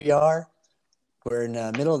we are. We're in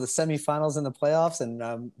the middle of the semifinals in the playoffs, and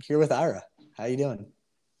I'm here with Ira. How you doing?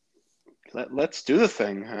 Let's do the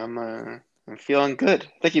thing. I'm feeling good.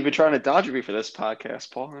 I think you've been trying to dodge me for this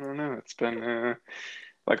podcast, Paul. I don't know. It's been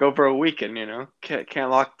like over a week, and can't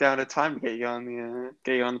lock down a time to get you on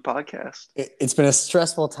the podcast. It's been a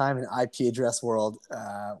stressful time in IP address world.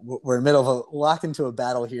 We're in the middle of locked into a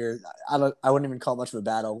battle here. I wouldn't even call it much of a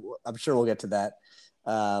battle. I'm sure we'll get to that.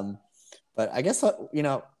 Um, but I guess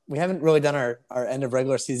we haven't really done our end of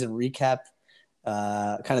regular season recap.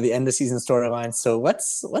 Kind of the end of season storyline. So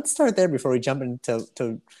let's start there before we jump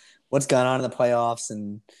into what's gone on in the playoffs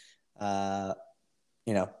and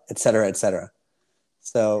et cetera, et cetera.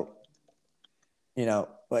 So, do you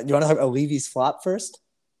want to talk about Levy's flop first?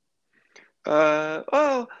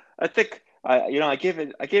 Well, I think I gave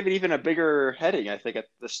it even a bigger heading. I think at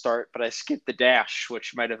the start, but I skipped the dash,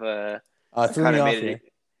 which might have Threw kind me of off made here. it.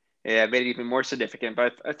 Yeah, made it even more significant.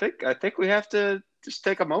 But I think we have to just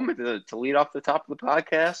take a moment to lead off the top of the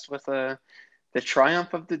podcast with the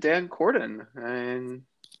triumph of the Dan Corden. And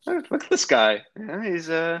look at this guy. Yeah, he's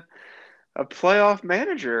a playoff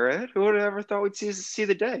manager, right? Who would have ever thought we'd see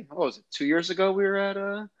the day? What was it? 2 years ago, we were at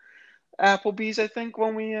Applebee's, I think,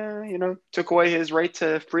 when we took away his right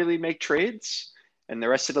to freely make trades, and the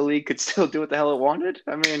rest of the league could still do what the hell it wanted.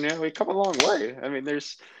 I mean, we come a long way. I mean,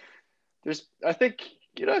 there's I think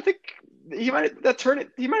he might have turned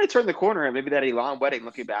the corner and maybe that Elon wedding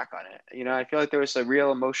looking back on it. I feel like there was a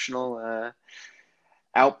real emotional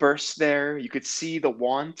outburst there. You could see the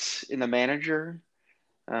want in the manager.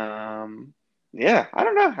 Yeah, I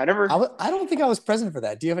don't know. I don't think I was present for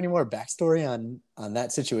that. Do you have any more backstory on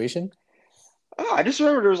that situation? I just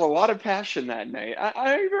remember there was a lot of passion that night.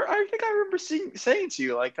 I think I remember saying to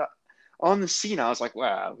you like on the scene, I was like,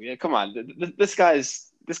 wow, yeah, come on, this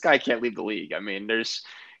guy can't leave the league. I mean, there's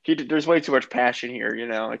way too much passion here.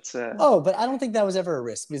 It's Oh, but I don't think that was ever a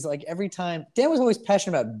risk because like every time Dan was always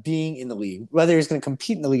passionate about being in the league, whether he's going to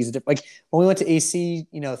compete in the league is different. Like when we went to AC,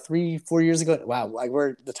 3, 4 years ago. Wow, like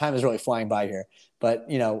the time is really flying by here. But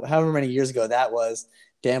however many years ago that was,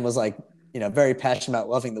 Dan was like very passionate about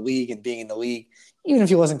loving the league and being in the league, even if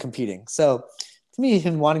he wasn't competing. So to me,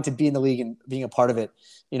 him wanting to be in the league and being a part of it,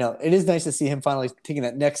 it is nice to see him finally taking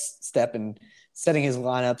that next step and setting his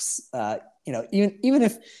lineups. Even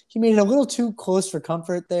if he made it a little too close for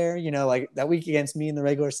comfort there, like that week against me in the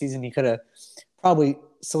regular season, he could have probably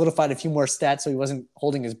solidified a few more stats so he wasn't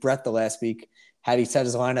holding his breath the last week had he set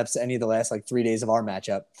his lineups any of the last like 3 days of our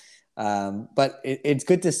matchup. But it's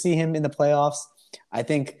good to see him in the playoffs. I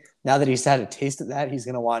think now that he's had a taste of that, he's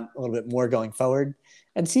going to want a little bit more going forward.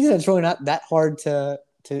 And season it's really not that hard to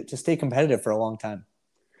stay competitive for a long time.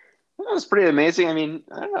 that was pretty amazing. I mean,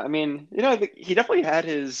 I don't know. I mean, I think he definitely had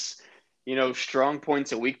his strong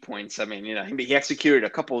points and weak points. I mean, he executed a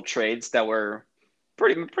couple of trades that were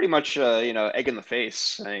pretty much egg in the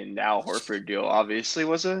face. I mean, the Al Horford deal obviously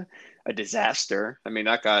was a disaster. I mean,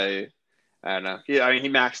 that guy. I don't know. He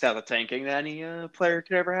maxed out the tanking that any player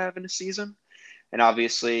could ever have in a season. And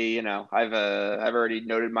obviously, I've already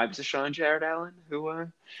noted my position on Jared Allen, who,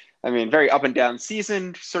 very up and down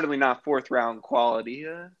season, certainly not fourth round quality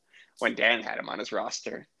when Dan had him on his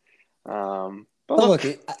roster. But But look,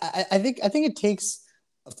 look, I think it takes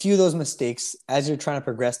a few of those mistakes as you're trying to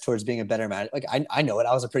progress towards being a better manager. Like I know it.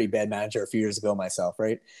 I was a pretty bad manager a few years ago myself,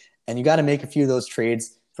 right? And you got to make a few of those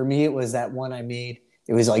trades. For me, it was that one I made.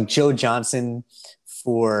 It was like Joe Johnson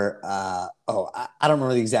for I don't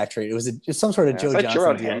remember the exact trade. It was some sort of is Joe that Johnson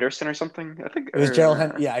Gerald deal. Henderson or something? I think. It was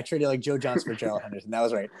Yeah, I traded like Joe Johnson for Gerald Henderson. That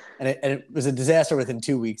was right, and it was a disaster within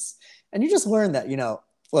 2 weeks. And you just learn that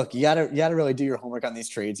look, you gotta really do your homework on these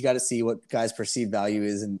trades. You got to see what guys' perceived value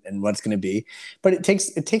is and what it's going to be. But it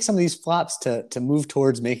takes some of these flops to move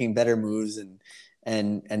towards making better moves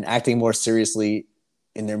and acting more seriously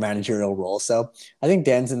in their managerial role. So I think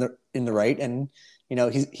Dan's in the right, and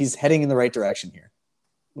he's heading in the right direction here,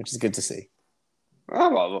 which is good to see.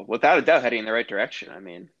 Oh, well, without a doubt, heading in the right direction. I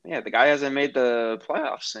mean, yeah, the guy hasn't made the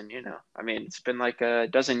playoffs, and it's been like a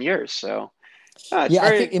dozen years. So, it's Yeah,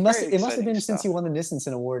 I think very, it must very it must have exciting been since he stuff. won the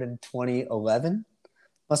Nissenson Award in 2011.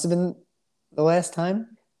 Must have been the last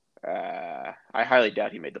time. I highly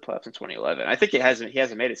doubt he made the playoffs in 2011. I think he hasn't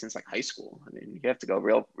made it since like high school. I mean, you have to go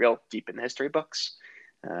real deep in the history books.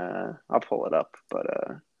 I'll pull it up, but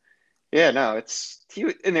yeah, no, it's he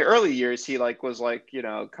in the early years he like was like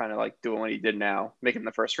kind of like doing what he did now, making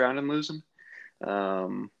the first round and losing.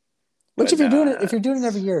 Um, Which but if you're doing it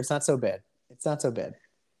every year, it's not so bad. It's not so bad.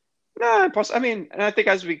 no, plus I mean, and I think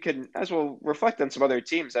as we'll reflect on some other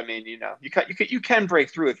teams, I mean, you can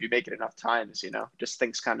break through if you make it enough times. Just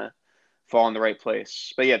things kind of fall in the right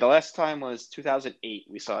place. But yeah, the last time was 2008.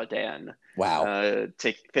 We saw Dan Wow.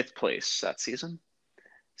 take fifth place that season.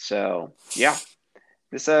 So yeah,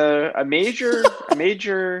 this a major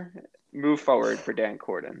move forward for Dan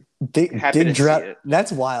Corden. Happy Big to see drought. it.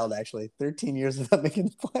 That's wild, actually. 13 years without making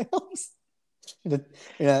the playoffs.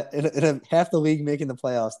 Half the league making the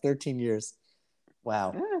playoffs. 13 years.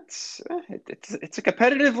 Wow. Yeah, it's a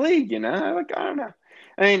competitive league, you know. Like I don't know.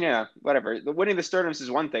 I mean, yeah, whatever. The winning the Stardoms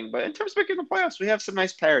is one thing, but in terms of making the playoffs, we have some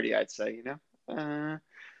nice parity, I'd say. You know,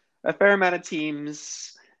 a fair amount of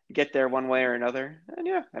teams get there one way or another, and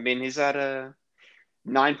yeah, I mean, he's at a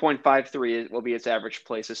 9.53 will be its average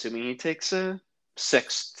place, assuming he takes a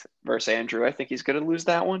sixth versus Andrew. I think he's going to lose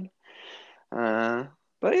that one. Uh,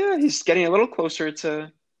 but yeah, he's getting a little closer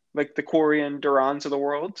to like the Corey and Durans of the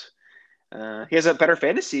world. He has a better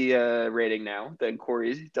fantasy rating now than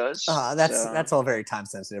Corey does. So That's all very time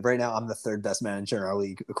sensitive. Right now, I'm the third best manager in our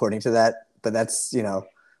league, according to that. But that's,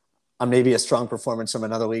 I'm maybe a strong performance from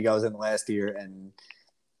another league I was in last year, and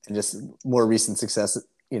just more recent success,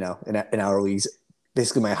 in our leagues.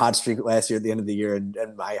 Basically, my hot streak last year at the end of the year, and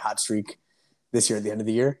my hot streak this year at the end of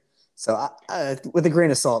the year. So, with a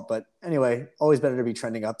grain of salt, but anyway, always better to be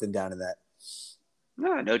trending up than down in that.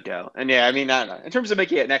 no doubt. And yeah, I mean, I don't know. In terms of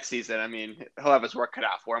making it next season, I mean, he'll have his work cut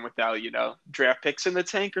out for him without, draft picks in the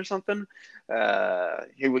tank or something.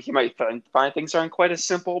 He might find things aren't quite as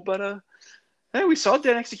simple, but hey, we saw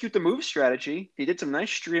Dan execute the move strategy. He did some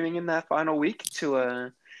nice streaming in that final week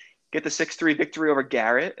to get the 6-3 victory over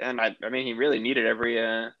Garrett, and I mean, he really needed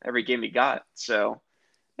every game he got. So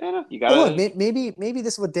yeah, you Well, look, gotta. maybe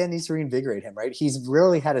this is what Dan needs to reinvigorate him, right? He's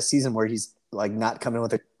rarely had a season where he's like not coming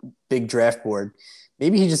with a big draft board.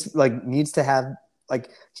 Maybe he just like needs to have like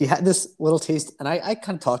he had this little taste, and I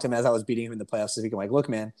kind of talked to him as I was beating him in the playoffs this week. I'm like, look,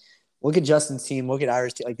 man, look at Justin's team, look at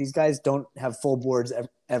Ira's team. Like these guys don't have full boards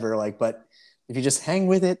ever. Like, but if you just hang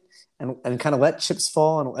with it and kind of let chips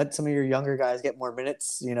fall and let some of your younger guys get more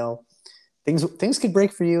minutes, things could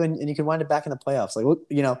break for you, and you can wind up back in the playoffs. Like,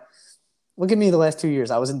 look at me the last 2 years.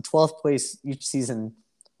 I was in 12th place each season,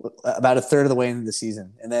 about a third of the way into the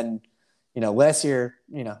season. And then, last year,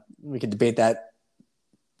 we could debate that,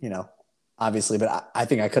 obviously, but I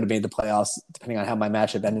think I could have made the playoffs depending on how my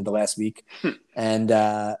matchup ended the last week. And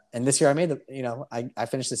this year I made I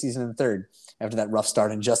finished the season in third after that rough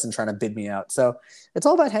start and Justin trying to bid me out. So it's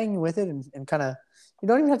all about hanging with it and kind of, you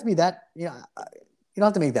don't even have to be that, you don't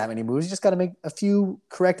have to make that many moves. You just got to make a few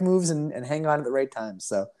correct moves and hang on at the right time.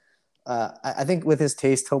 So, I think with his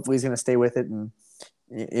taste, hopefully he's going to stay with it and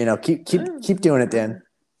keep doing it, Dan.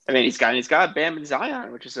 I mean, he's got Bam and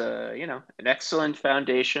Zion, which is an excellent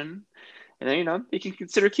foundation. And then you can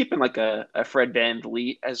consider keeping like a Fred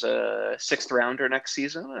VanVleet as a sixth rounder next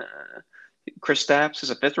season. Kristaps as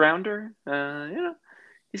a fifth rounder.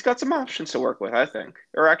 He's got some options to work with, I think.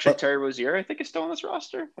 Or actually, But Terry Rozier, I think, is still on this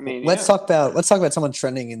roster. I mean, let's yeah. talk about someone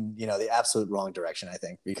trending in the absolute wrong direction. I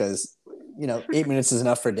think because 8 minutes is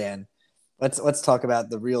enough for Dan. Let's talk about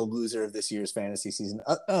the real loser of this year's fantasy season.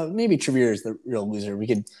 Maybe Trevere is the real loser.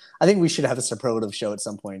 I think we should have a superlative show at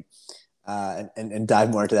some point, and dive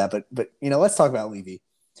more into that. But let's talk about Levy.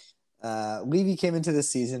 Levy came into this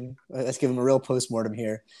season. Let's give him a real postmortem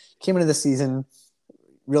here. Came into the season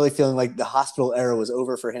really feeling like the hospital era was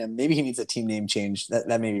over for him. Maybe he needs a team name change.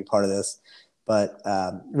 That may be part of this, but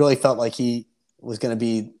really felt like he was going to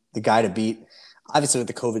be the guy to beat. Obviously, with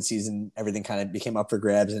the COVID season, everything kind of became up for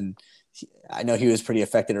grabs, and I know he was pretty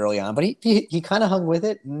affected early on, but he kind of hung with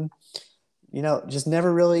it, and just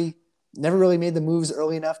never really made the moves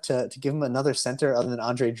early enough to give him another center other than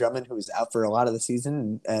Andre Drummond, who was out for a lot of the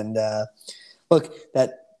season. And look,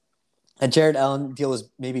 that Jared Allen deal was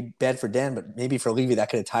maybe bad for Dan, but maybe for Levy that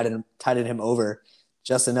could have tided him over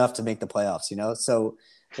just enough to make the playoffs. So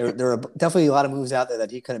there were definitely a lot of moves out there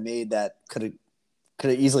that he could have made that could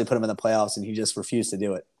have easily put him in the playoffs, and he just refused to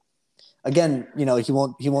do it. Again, he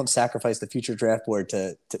won't sacrifice the future draft board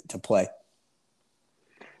to play.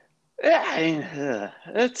 Yeah,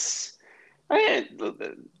 it's. I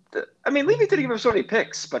mean, Levy didn't give up so many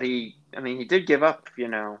picks, but he did give up,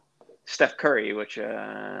 Steph Curry, which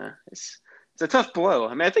it's a tough blow.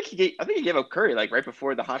 I mean, I think he gave up Curry like right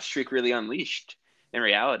before the hot streak really unleashed. In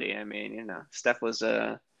reality, I mean, Steph was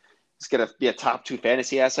gonna be a top two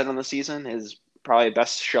fantasy asset on the season. His probably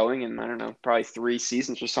best showing in I don't know, probably 3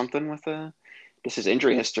 seasons or something with just his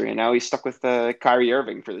injury history, and now he's stuck with Kyrie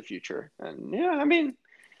Irving for the future. And yeah, I mean.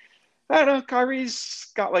 I don't know. Kyrie's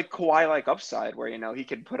got like Kawhi-like upside where he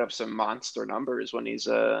can put up some monster numbers when he's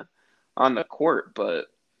on the court, but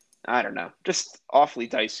I don't know. Just awfully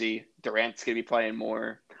dicey. Durant's gonna be playing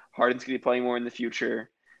more. Harden's gonna be playing more in the future.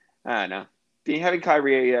 I don't know. having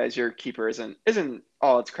Kyrie as your keeper isn't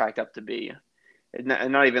all it's cracked up to be, and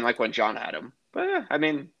not even like when John had him. But yeah, I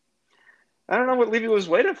mean, I don't know what Levy was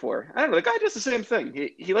waiting for. I don't know. The guy does the same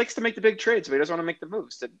thing. He likes to make the big trades, but he doesn't want to make the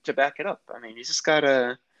moves to back it up. I mean, he's just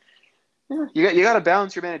gotta yeah, you got to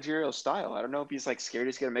balance your managerial style. I don't know if he's like scared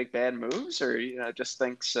he's gonna make bad moves, or just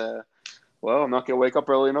thinks, well, I'm not gonna wake up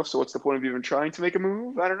early enough, so what's the point of even trying to make a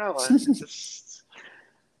move? I don't know.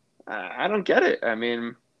 I don't get it. I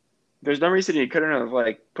mean, there's no reason he couldn't have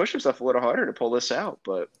like pushed himself a little harder to pull this out.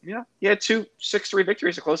 But yeah, he had 6-3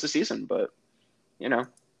 victories to close the season. But I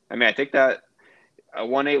mean, I think that a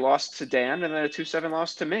 1-8 loss to Dan and then a 2-7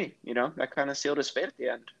 loss to me. That kind of sealed his fate at the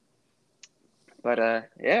end. But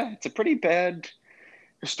yeah, it's a pretty bad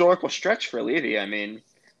historical stretch for Levy. I mean,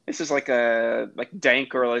 this is like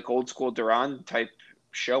dank or like old school Duran type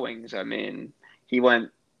showings. I mean, he went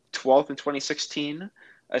 12th in 2016,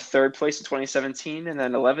 a third place in 2017, and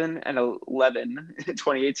then 11 and 11 in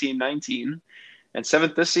 2018-19, and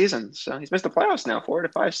 7th this season. So he's missed the playoffs now, 4 to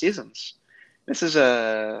 5 seasons. This is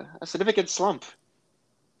a significant slump.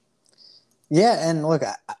 Yeah, and look,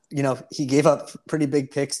 he gave up pretty big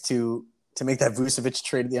picks to make that Vucevic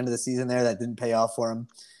trade at the end of the season there that didn't pay off for him.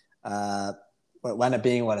 What wound up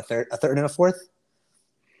being a third and a fourth,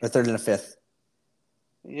 or a third and a fifth?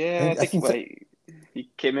 Yeah, I think he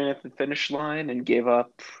came in at the finish line and gave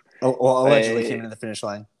up. Allegedly came in at the finish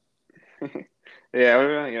line.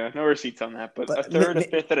 Yeah, no receipts on that, but a third, a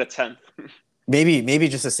fifth, and a 10th. Maybe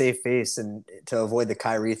just a safe face, and to avoid the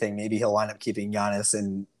Kyrie thing, maybe he'll wind up keeping Giannis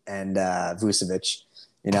and Vucevic,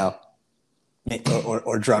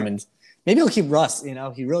 or Drummond. Maybe he'll keep Russ. He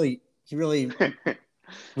really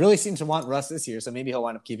seems to want Russ this year, so maybe he'll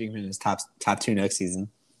wind up keeping him in his top 2 next season.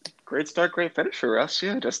 Great start, great finish for Russ.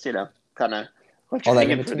 Yeah, just kind of all that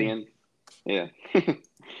hanging for the end. Yeah,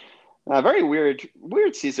 very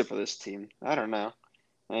weird season for this team. I don't know,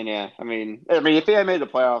 and yeah, I mean, if they had made the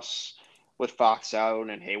playoffs with Fox out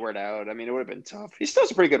and Hayward out, I mean, it would have been tough. He still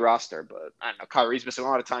has a pretty good roster, but I don't know. Kyrie's missing a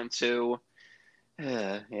lot of time too.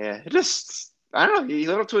 Yeah, it just. I don't know. He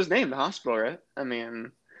lived up to his name, the hospital, right? I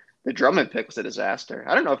mean, the Drummond pick was a disaster.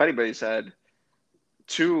 I don't know if anybody's had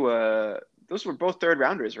 2. Those were both third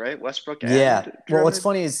rounders, right? Westbrook and Drummond. Well, what's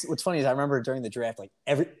funny is I remember during the draft, like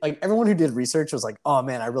everyone who did research was like, "Oh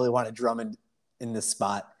man, I really wanted Drummond in this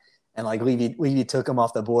spot," and like Levy took him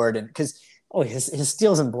off the board, and because his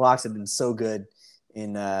steals and blocks have been so good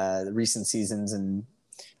in the recent seasons, and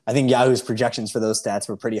I think Yahoo's projections for those stats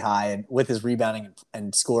were pretty high, and with his rebounding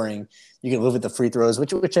and scoring, you can live with the free throws,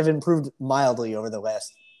 which have improved mildly over the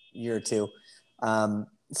last year or two.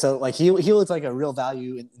 So like he looked like a real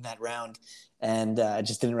value in that round, and it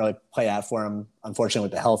just didn't really play out for him, unfortunately,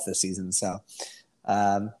 with the health this season. So,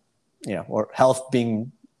 or health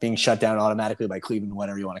being shut down automatically by Cleveland,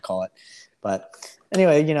 whatever you want to call it. But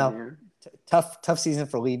anyway, tough season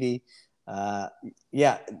for Levy.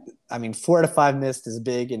 Yeah, I mean, 4 out of 5 missed is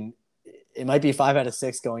big, and it might be 5 out of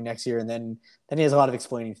 6 going next year, and then he has a lot of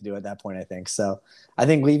explaining to do at that point, I think. So I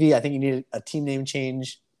think Levy, you need a team name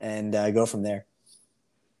change and go from there.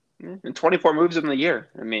 And 24 moves in the year.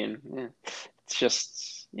 I mean, it's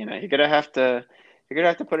just you're gonna have to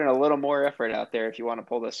put in a little more effort out there if you want to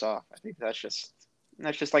pull this off. I think that's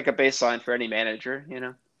just like a baseline for any manager,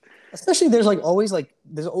 Especially there's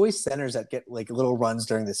always centers that get like little runs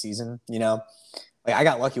during the season. Like I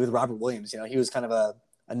got lucky with Robert Williams. He was kind of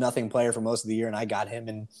a nothing player for most of the year, and I got him.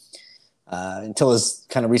 And until his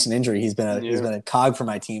kind of recent injury, he's been a cog for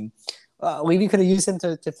my team. Levy could have used him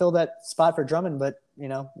to fill that spot for Drummond, but you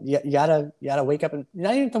gotta wake up, and you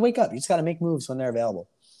don't even have to wake up. You just gotta make moves when they're available.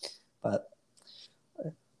 But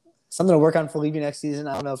something to work on for Levy next season.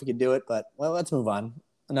 I don't know if he can do it, but let's move on.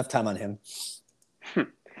 Enough time on him.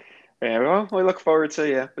 Yeah, well, we look forward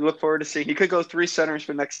to seeing. He could go 3 centers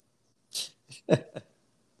for next.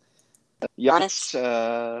 Giannis,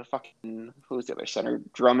 who's the other center?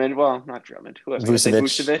 Drummond. Well, not Drummond. Who else?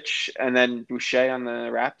 Vucevic, and then Boucher on the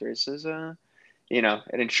Raptors is an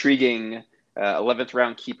intriguing 11th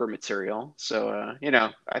round keeper material. So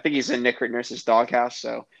I think he's in Nick Nurse's doghouse.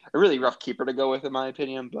 So a really rough keeper to go with, in my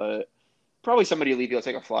opinion, but. Probably somebody Levy will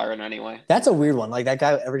take a flyer on anyway. That's a weird one. Like that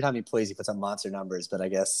guy, every time he plays, he puts up monster numbers. But I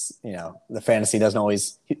guess the fantasy doesn't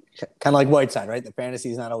always kind of like Whiteside, right? The fantasy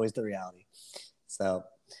is not always the reality. So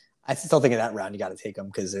I still think in that round you got to take him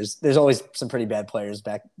because there's always some pretty bad players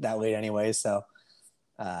back that late anyway. So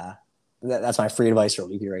that's my free advice for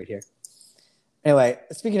Levy right here. Anyway,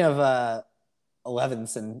 speaking of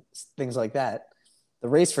 11ths and things like that, the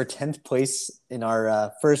race for 10th place in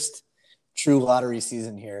our first true lottery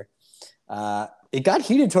season here. It got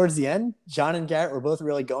heated towards the end. John and Garrett were both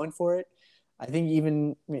really going for it. I think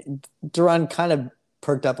even Duran kind of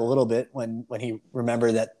perked up a little bit when he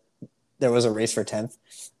remembered that there was a race for 10th.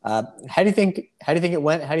 How do you think it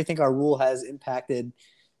went? How do you think our rule has impacted,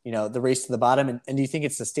 the race to the bottom? And do you think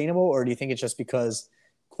it's sustainable, or do you think it's just because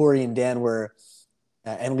Corey and Dan were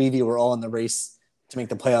and Levy were all in the race to make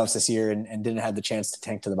the playoffs this year and didn't have the chance to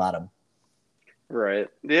tank to the bottom? Right.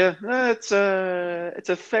 Yeah, no, it's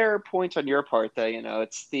a fair point on your part that,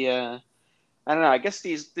 it's the I don't know, I guess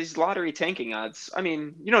these lottery tanking odds. I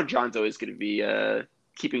mean, John's always going to be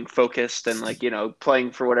keeping focused and like,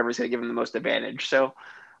 playing for whatever's going to give him the most advantage. So,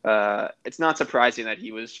 it's not surprising that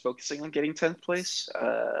he was focusing on getting 10th place.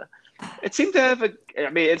 It seemed to have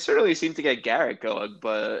it certainly seemed to get Garrett going,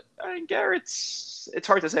 but I mean, it's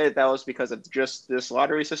hard to say that was because of just this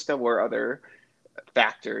lottery system or other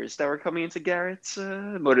factors that were coming into Garrett's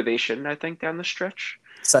motivation, I think, down the stretch.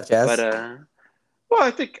 Such But as? well,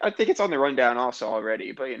 I think it's on the rundown also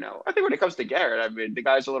already. But I think when it comes to Garrett, I mean, the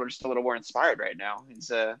guy's just a little more inspired right now.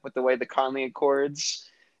 He's with the way the Conley Accords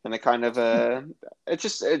and the kind of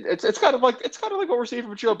it's kind of like what we're seeing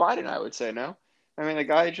from Joe Biden, I would say. No, I mean the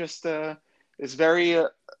guy just is very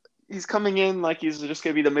he's coming in like he's just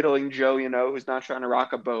gonna be the middling Joe, who's not trying to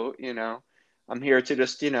rock a boat. I'm here to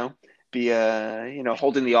just be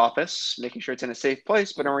holding the office, making sure it's in a safe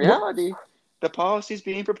place. But in What reality, the policies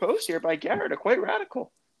being proposed here by Garrett are quite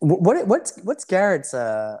radical. what's Garrett's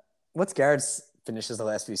finishes the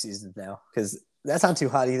last few seasons now? Because that's not too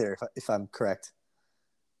hot either, if I'm correct.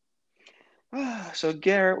 So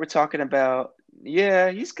Garrett, we're talking about,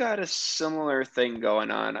 yeah, he's got a similar thing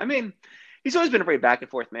going on. I mean, he's always been a very back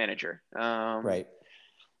and forth manager. Right.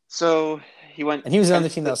 So he went And he was another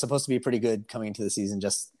 10th. team that was supposed to be pretty good coming into the season,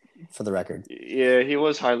 just for the record. Yeah, he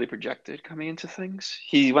was highly projected coming into things.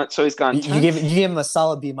 He's gone You 10th. gave him a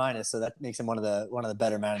solid B minus, so that makes him one of the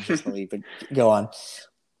better managers in the league. But go on.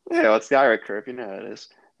 Yeah, well, it's the IRA curve, you know how it is.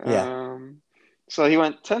 Yeah. So he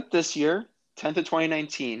went 10th this year, 10th in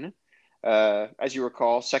 2019. As you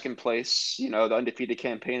recall, second place, the undefeated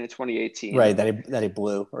campaign in 2018. Right. That he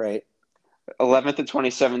blew. Right. 11th in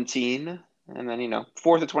 2017, and then,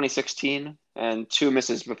 fourth in 2016, and two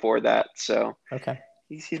misses before that. So Okay.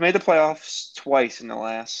 he's made the playoffs twice in the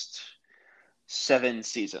last 7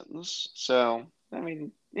 seasons. So, I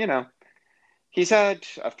mean, he's had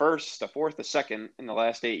a first, a fourth, a second in the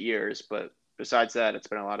last 8 years, but besides that, it's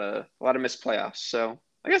been a lot of missed playoffs. So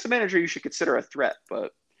I guess a manager you should consider a threat,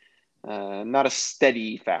 but not a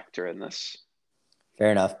steady factor in this.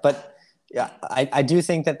 Fair enough. But yeah, I do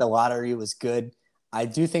think that the lottery was good. I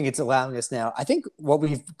do think it's allowing us now. I think what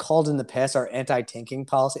we've called in the past our anti-tanking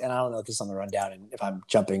policy, and I don't know if this is on the rundown and if I'm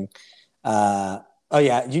jumping. Oh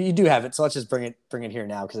yeah, you do have it. So let's just bring it here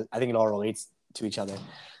now because I think it all relates to each other.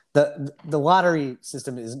 The lottery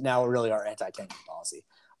system is now really our anti-tanking policy.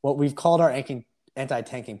 What we've called our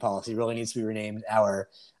anti-tanking policy really needs to be renamed our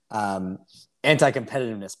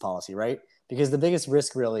anti-competitiveness policy, right? Because the biggest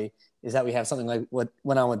risk really is that we have something like what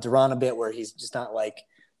went on with Duran a bit, where he's just not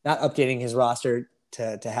updating his roster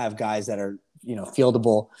to have guys that are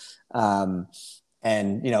fieldable.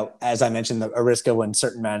 And as I mentioned, a risk of when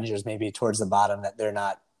certain managers maybe towards the bottom that they're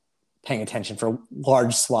not paying attention for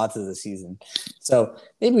large swaths of the season. So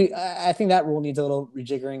maybe I think that rule needs a little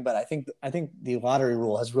rejiggering, but I think the lottery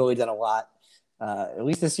rule has really done a lot, at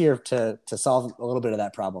least this year, to solve a little bit of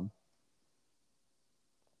that problem.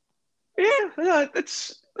 Yeah, I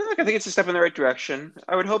think it's a step in the right direction.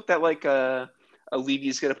 I would hope that a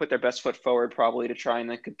Levy's going to put their best foot forward probably to try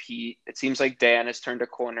and compete. It seems like Dan has turned a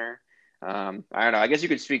corner. I don't know. I guess you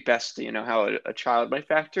could speak best to how a child might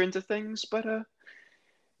factor into things, but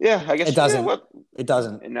yeah, I guess It doesn't. What? It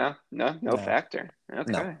doesn't. No factor.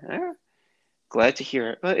 Okay, No. yeah. Glad to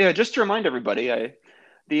hear it. But yeah, just to remind everybody,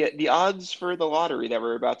 the odds for the lottery that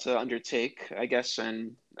we're about to undertake, I guess,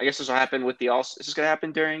 and I guess this will happen with Is this going to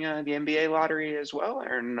happen during the NBA lottery as well,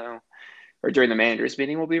 or no? Or during the managers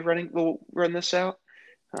meeting, we'll run this out.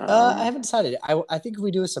 I haven't decided. I think if we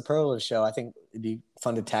do a superlative show, I think it'd be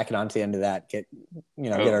fun to tack it on to the end of that. Get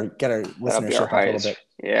our That'll be listenership our up a little highest, bit.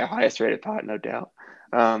 yeah, highest rated pod, no doubt.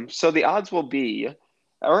 So the odds will be,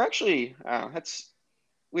 or actually,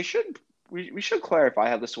 we should clarify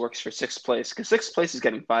how this works for sixth place, because sixth place is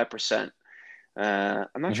getting 5%. I'm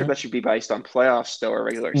not sure if that should be based on playoffs though or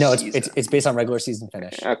regular No, season. it's based on regular season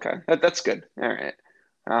finish. Okay, that's good. All right,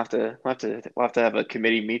 we'll have to have a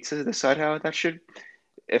committee meet to decide how that should.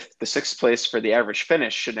 If the sixth place for the average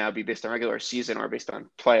finish should now be based on regular season or based on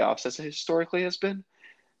playoffs, as it historically has been.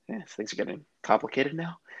 Yeah, things are getting complicated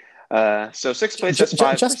now. So sixth place has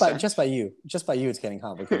 5%. Just by you, it's getting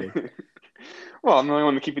complicated. Well, I'm the only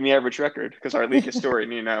one keeping the average record because our league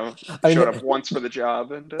historian, I showed up mean, once for the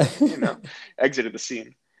job and exited the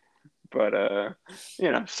scene. But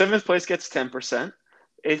seventh place gets 10%,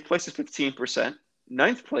 eighth place is 15%,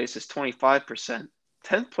 ninth place is 25%,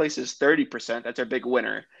 10th place is 30%. That's our big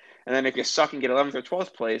winner. And then if you suck and get 11th or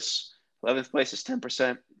 12th place, 11th place is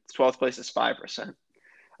 10%, 12th place is 5%.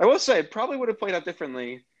 I will say, it probably would have played out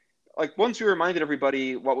differently. Like once we reminded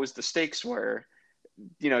everybody what was the stakes were,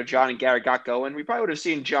 John and Garrett got going, we probably would have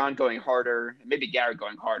seen John going harder, maybe Garrett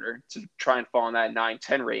going harder to try and fall in that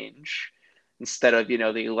 9-10 range instead of, the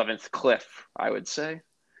 11th cliff, I would say.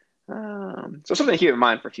 So something to keep in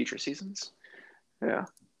mind for future seasons. Yeah.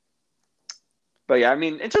 But yeah, I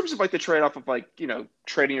mean, in terms of like the trade-off of like,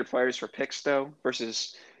 trading your players for picks though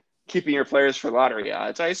versus keeping your players for lottery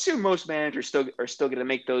odds, I assume most managers still going to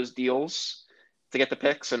make those deals to get the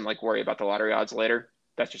picks and like worry about the lottery odds later.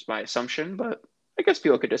 That's just my assumption, but I guess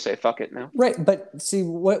people could just say fuck it now. right. But see,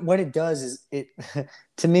 what it does is it,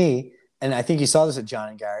 to me, and I think you saw this with John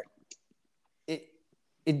and Garrett,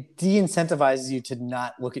 it de-incentivizes you to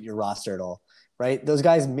not look at your roster at all, right? Those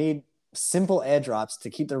guys made simple add drops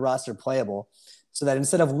to keep their roster playable so that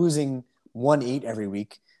instead of losing 1-8 every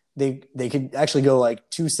week, they could actually go like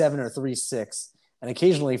 2-7 or 3-6 and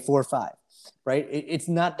occasionally 4-5, right? It's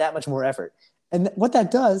not that much more effort. And what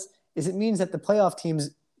that does is it means that the playoff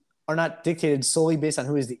teams are not dictated solely based on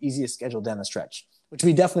who is the easiest schedule down the stretch, which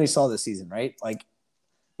we definitely saw this season, right? Like,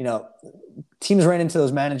 teams ran into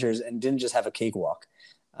those managers and didn't just have a cakewalk.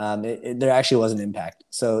 There actually was an impact.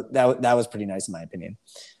 So that was pretty nice in my opinion.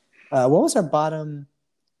 What was our bottom?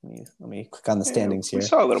 Let me click on the standings here. We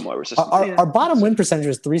saw a little more resistance. Our bottom win percentage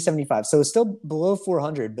was 375, so it's still below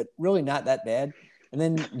 400, but really not that bad. And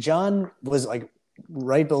then John was like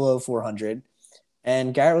right below 400,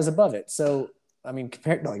 and Garrett was above it. So I mean,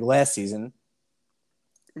 compared to like last season,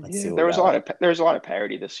 there was a lot of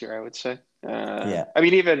parity this year, I would say. Yeah. I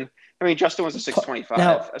mean, Justin was a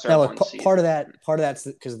 625 as our one seed. Part of that's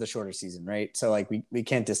because of the shorter season, right? So like we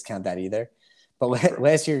can't discount that either. But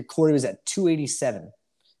last year, Corey was at 287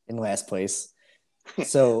 in last place.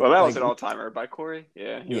 So well, that was an all-timer by Corey.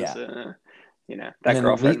 Yeah, he was. That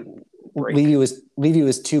girlfriend. Levy was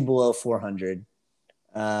 2 below 400,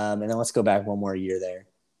 and then let's go back one more year there.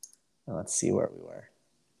 Let's see where we were.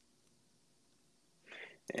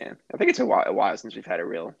 Yeah, I think it's a while since we've had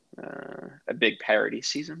a big parity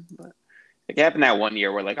season, but it happened that one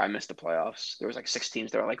year where like I missed the playoffs. There was like 6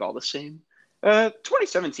 teams that were like all the same.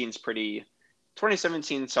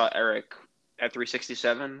 2017 saw Eric at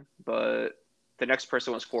 367, but the next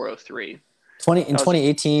person was 403.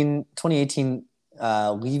 2018,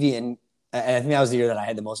 Levy and I think that was the year that I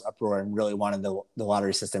had the most uproar and really wanted the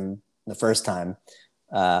lottery system the first time.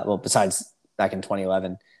 Besides back in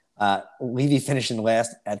 2011. Levy finished in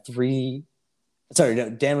last at Dan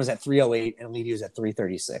was at 308 and Levy was at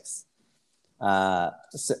 336. And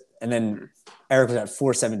then Eric was at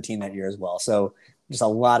 417 that year as well. So just a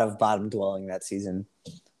lot of bottom dwelling that season.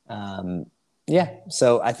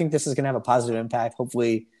 So I think this is going to have a positive impact.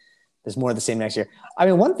 Hopefully there's more of the same next year. I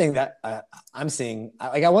mean, one thing that I'm seeing,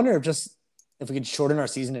 I wonder if we could shorten our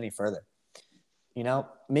season any further,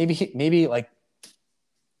 maybe like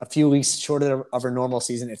a few weeks short of our normal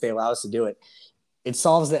season, if they allow us to do it. It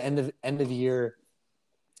solves the end of year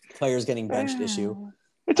players getting benched issue.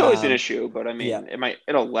 It's always an issue, but I mean,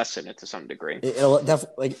 it'll lessen it to some degree. It'll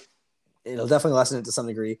definitely lessen it to some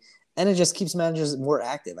degree, and it just keeps managers more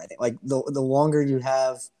active. I think like the longer you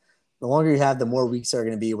have, the more weeks are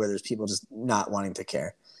going to be where there's people just not wanting to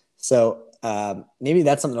care. So maybe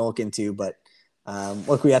that's something to look into. But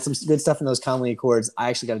look, we had some good stuff in those common league accords. I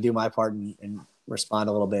actually got to do my part and respond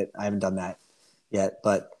a little bit. I haven't done that yet,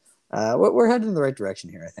 but we're heading in the right direction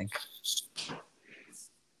here, I think.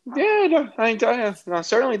 Yeah,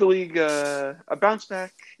 certainly the league, a bounce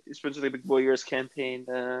back, especially the Big Boy Years campaign.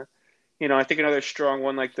 I think another strong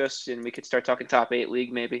one like this, and we could start talking top 8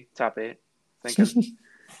 league, maybe top 8. Thinking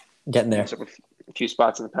getting there. A few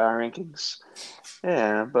spots in the power rankings.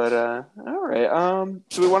 Yeah, but all right.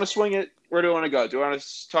 Do we want to swing it? Where do we want to go? Do we want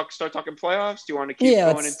to start talking playoffs? Do you want to keep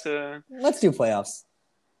going into? Let's do playoffs.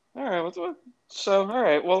 All right. Let's all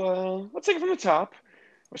right. Well, let's take it from the top.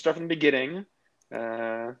 We'll start from the beginning.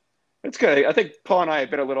 It's good. I think Paul and I have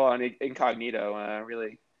been a little on incognito.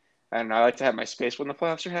 Really, I don't know. I like to have my space when the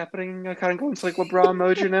playoffs are happening. I kind of go into like LeBron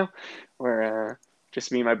mode, where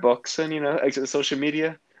just me and my books and exit the social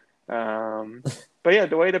media. But yeah,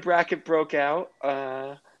 the way the bracket broke out,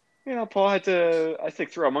 Paul had to, I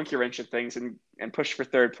think, throw a monkey wrench at things and push for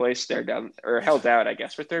third place there held out, I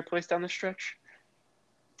guess, for third place down the stretch.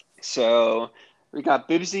 So we got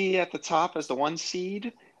Bibbsy at the top as the 1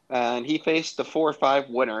 seed. and he faced the 4-5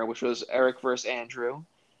 winner, which was Eric versus Andrew.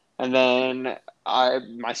 And then I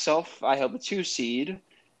held the 2 seed,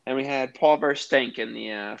 and we had Paul versus Stank in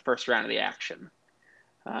the first round of the action.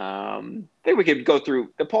 I think we could go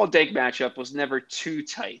through the Paul Dank matchup was never too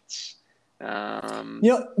tight.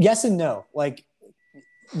 Yes and no. Like,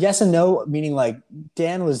 yes and no, meaning like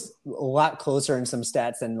Dan was a lot closer in some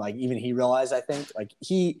stats than like even he realized. I think like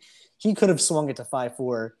he could have swung it to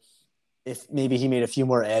 5-4 if maybe he made a few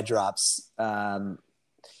more ad drops. I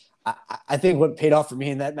think what paid off for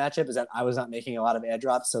me in that matchup is that I was not making a lot of ad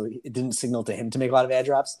drops, so it didn't signal to him to make a lot of ad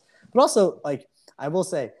drops. But also, like I will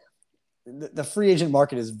say, the free agent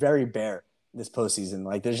market is very bare this postseason.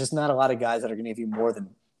 Like, there's just not a lot of guys that are going to give you more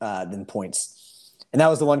than points. And that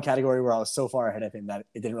was the one category where I was so far ahead of him that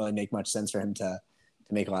it didn't really make much sense for him to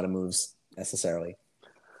make a lot of moves necessarily.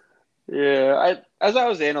 Yeah, as I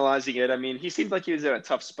was analyzing it, I mean, he seemed like he was in a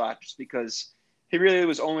tough spot just because he really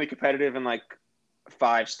was only competitive in like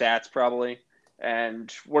 5 stats probably,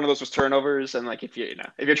 and one of those was turnovers. And like if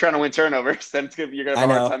you're trying to win turnovers, then you're gonna have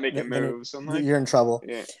a hard time making moves. You're in trouble.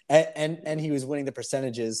 Yeah. And he was winning the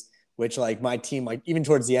percentages, which like my team, like even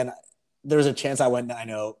towards the end, there was a chance I went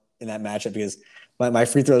 9-0 in that matchup because my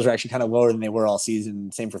free throws were actually kind of lower than they were all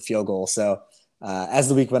season. Same for field goal. So as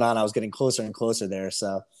the week went on, I was getting closer and closer there.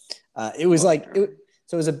 So it was so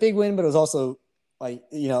it was a big win, but it was also like,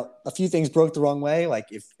 a few things broke the wrong way. Like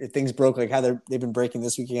if things broke like how they've been breaking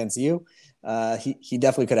this week against you, he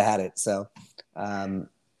definitely could have had it. So,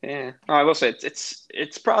 yeah, I will say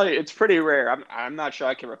it's pretty rare. I'm not sure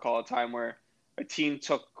I can recall a time where a team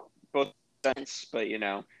took both stats, but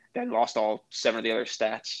then lost all 7 of the other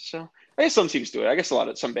stats. So I guess some teams do it. I guess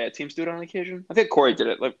some bad teams do it on occasion. I think Corey did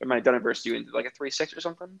it. Like, I might have done it versus you and did like a 3-6 or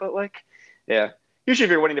something. But like, yeah, usually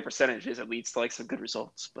if you're winning the percentages, it leads to like some good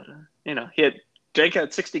results. But Jake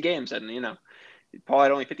had 60 games, and Paul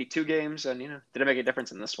had only 52 games, and didn't make a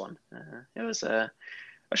difference in this one. It was a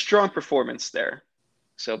strong performance there.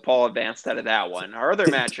 So Paul advanced out of that one. Our other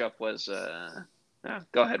matchup was.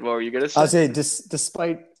 Go ahead. What were you going to say? I would say,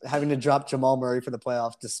 despite having to drop Jamal Murray for the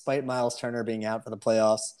playoffs, despite Miles Turner being out for the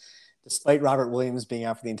playoffs, despite Robert Williams being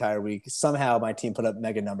out for the entire week, somehow my team put up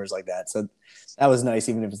mega numbers like that. So that was nice,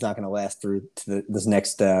 even if it's not going to last through to this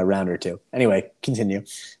next round or two. Anyway, continue.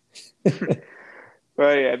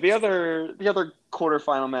 Right. Yeah. The other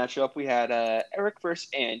quarterfinal matchup we had Eric versus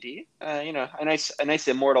Andy. A nice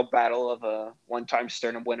immortal battle of one-time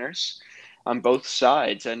Sternum winners on both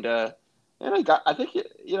sides, and I think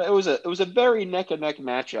it was a very neck and neck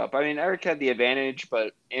matchup. I mean, Eric had the advantage,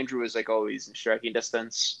 but Andrew was like always in striking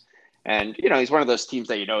distance, and he's one of those teams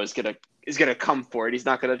that is gonna come for it. He's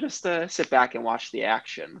not gonna just sit back and watch the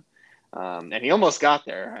action. And he almost got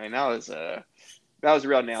there. I mean, that was a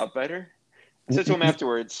real nail biter. I said to him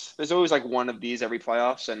afterwards, there's always like one of these every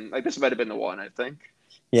playoffs, and like this might have been the one, I think.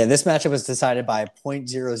 Yeah, this matchup was decided by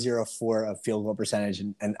 0.004 of field goal percentage,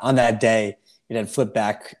 and on that day it had flipped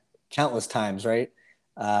back countless times, right?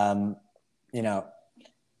 Making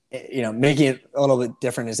it a little bit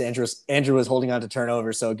different is Andrew was holding on to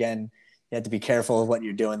turnovers, so again, you have to be careful of what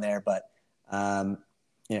you're doing there. But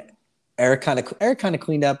Eric kind of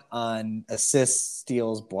cleaned up on assists,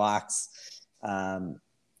 steals, blocks, and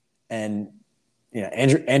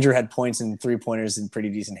Andrew had points and 3-pointers in pretty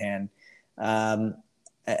decent hand, and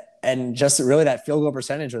just really that field goal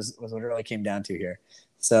percentage was what it really came down to here.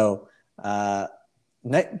 So.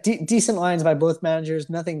 Decent lines by both managers,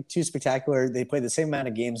 nothing too spectacular. They played the same amount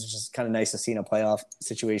of games, which is kind of nice to see in a playoff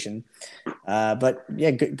situation. But yeah,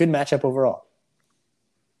 good matchup overall.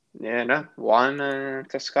 Yeah, no, Juan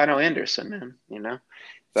Toscano Anderson, man.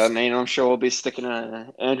 That name I'm sure will be sticking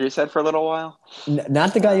in Andrew's head for a little while.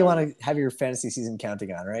 Not the guy you want to have your fantasy season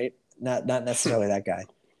counting on, right? Not necessarily that guy.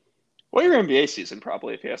 Well, your NBA season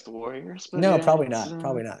probably if he has the Warriors. But no, probably not.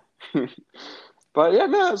 Probably not. But yeah,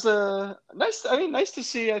 no, it was nice. I mean, nice to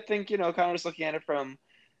see. I think kind of just looking at it from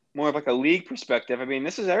more of like a league perspective. I mean,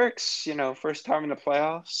 this is Eric's first time in the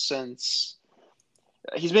playoffs since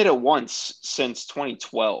he's made it once since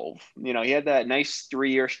 2012. He had that nice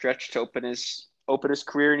 3-year stretch to open his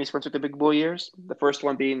career, and he spent with the big boy years. The first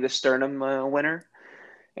one being the Sternum winner,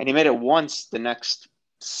 and he made it once the next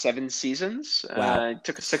 7 seasons. Wow.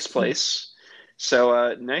 Took a 6th place.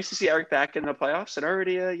 So nice to see Eric back in the playoffs and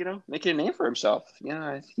already, making a name for himself.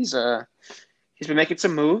 He's been making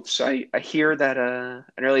some moves. I hear that an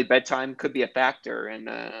early bedtime could be a factor in,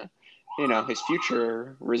 his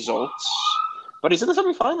future results. But he's in the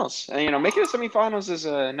semifinals, and making the semifinals is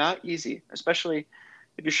not easy, especially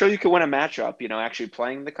if you show you can win a matchup. Actually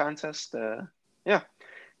playing the contest.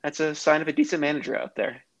 That's a sign of a decent manager out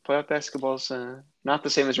there. Playoff basketball's not the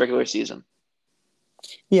same as regular season.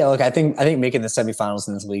 Yeah, look, I think making the semifinals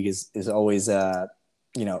in this league is always a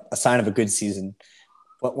sign of a good season.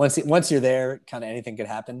 But once you're there, kind of anything could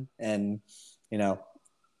happen, and you know,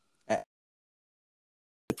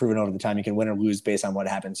 proven over the time you can win or lose based on what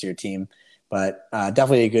happens to your team. But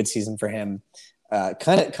definitely a good season for him.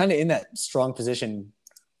 Kind of in that strong position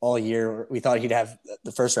all year. We thought he'd have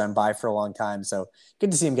the first round bye for a long time, so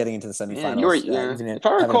good to see him getting into the Yeah, you were. semifinals. Yeah, Even if I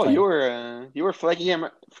having to recall, play. you were flagging him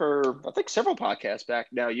for I think several podcasts back.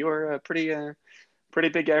 Now you were a pretty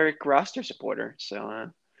big Eric roster supporter. So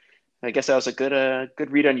I guess that was a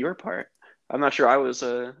good read on your part. I'm not sure I was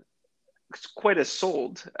quite as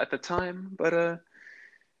sold at the time, but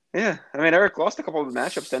yeah. I mean, Eric lost a couple of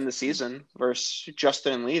matchups then the season versus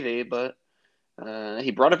Justin and Levy, but he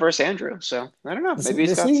brought it versus Andrew. So I don't know. This, Maybe he's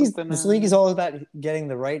this got league is something. this league is all about getting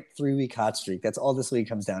the right 3 week hot streak. That's all this league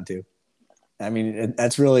comes down to. I mean,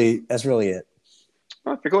 that's really it.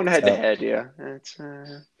 Well, if you're going head to So head, yeah, it's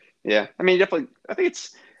yeah. I mean, definitely. I think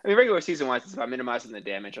it's. I mean, regular season wise, it's about minimizing the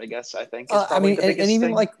damage. I guess I think is I probably mean, the and biggest even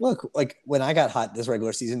thing. like look, like when I got hot this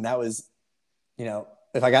regular season, that was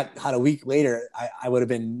if I got hot a week later, I would have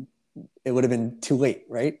been it would have been too late,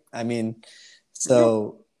 right? I mean, Yeah.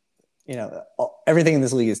 so everything in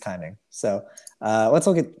this league is timing. So let's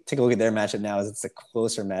take a look at their matchup now as it's a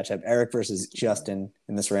closer matchup. Eric versus Justin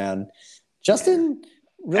in this round. Yeah. Justin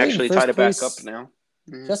really in Actually, tied first it back up place. now.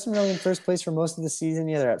 Mm, Justin really in first place for most of the season.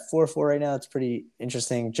 Yeah, they're at 4-4 right now. It's pretty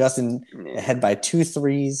interesting. Justin yeah. ahead by 2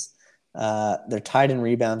 threes. They're tied in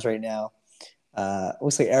rebounds right now.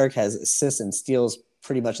 Looks like Eric has assists and steals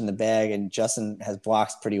pretty much in the bag, and Justin has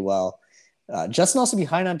blocks pretty well. Justin also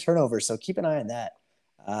behind on turnovers, so keep an eye on that.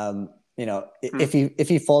 Hmm. If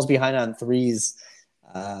he falls behind on threes,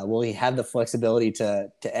 will he have the flexibility to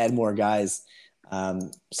add more guys?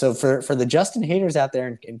 So for the Justin haters out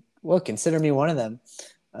there, and well, consider me one of them.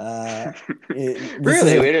 Uh, this is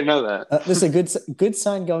Really, we a didn't know that. this is a good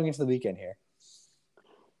sign going into the weekend here.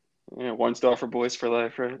 Yeah, one star for boys for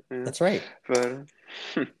life, right? Yeah. That's right. But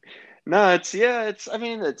no, it's yeah, it's. I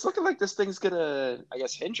mean, it's looking like this thing's gonna, I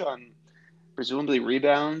guess, hinge on presumably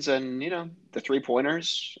rebounds and the 3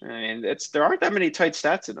 pointers. And there aren't that many tight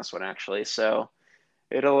stats in this one actually, so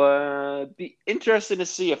it'll be interesting to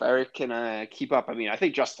see if Eric can keep up. I mean, I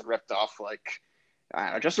think Justin ripped off like I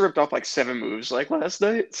don't know, Justin ripped off like 7 moves like last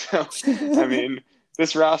night. So I mean,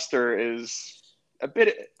 this roster is a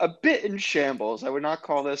bit in shambles. I would not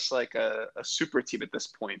call this like a super team at this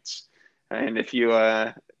point. And if you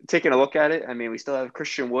taking a look at it, I mean, we still have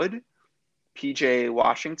Christian Wood, PJ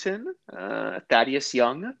Washington, Thaddeus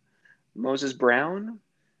Young, Moses Brown.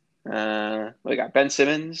 We got Ben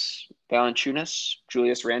Simmons, Valanciunas,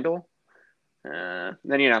 Julius Randle.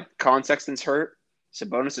 Then Colin Sexton's hurt,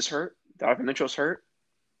 Sabonis is hurt, Donovan Mitchell's hurt,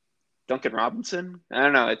 Duncan Robinson. I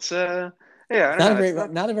don't know. It's yeah, I don't Not a know. It's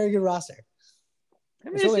not. not a very good roster. I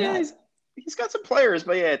mean, It's really yeah, not. he's got some players,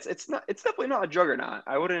 but yeah, it's not. It's definitely not a juggernaut.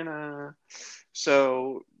 I wouldn't.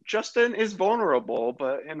 So Justin is vulnerable,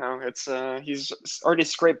 but it's he's already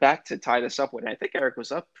scraped back to tie this up with. I think Eric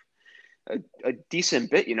was up a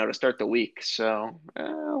decent bit, to start the week. So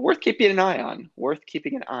worth keeping an eye on. Worth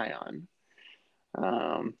keeping an eye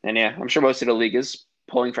on. And yeah, I'm sure most of the league is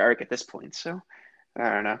pulling for Eric at this point. So I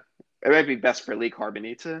don't know. It might be best for League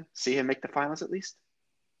Harmony to see him make the finals at least.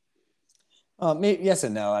 Maybe, yes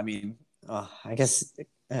and no. I mean, I guess.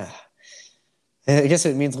 I guess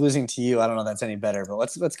it means losing to you. I don't know if that's any better, but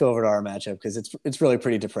let's go over to our matchup because it's really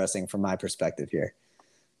pretty depressing from my perspective here.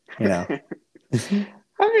 You know, I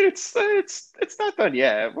mean, it's not done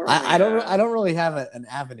yet. We're only I don't really have an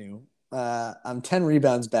avenue. I'm 10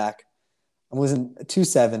 rebounds back. I'm losing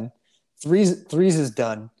 2-7. Threes is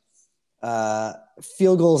done.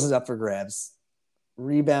 Field goals is up for grabs.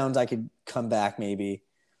 Rebounds I could come back maybe.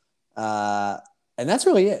 And that's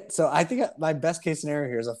really it. So I think my best case scenario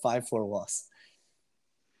here is a 5-4 loss.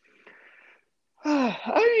 I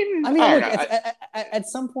I mean, don't look, know. at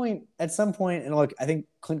some point, and look, I think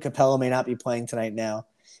Clint Capella may not be playing tonight now.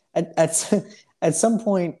 At some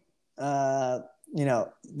point,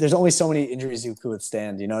 there's only so many injuries you could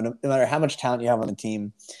withstand. No matter how much talent you have on the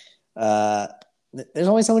team, uh, there's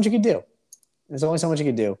only so much you could do. There's only so much you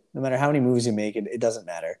could do. No matter how many moves you make, it doesn't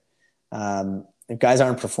matter. If guys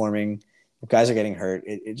aren't performing, if guys are getting hurt,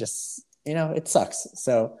 it just it sucks.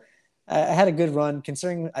 So I had a good run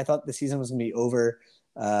considering I thought the season was going to be over.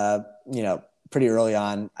 Pretty early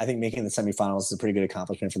on. I think making the semifinals is a pretty good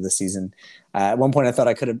accomplishment for this season. At one point, I thought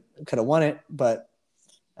I could have won it, but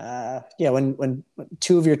when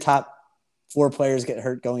 2 of your top 4 players get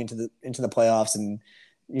hurt going into the playoffs, and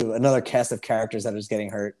another cast of characters that is getting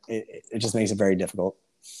hurt, it just makes it very difficult.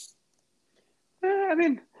 I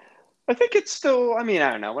mean, I think it's still. I mean,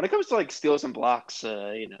 I don't know. When it comes to like steals and blocks,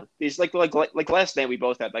 these like last night we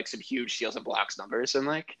both had like some huge steals and blocks numbers, and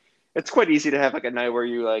like it's quite easy to have like a night where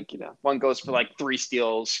you like one goes for like 3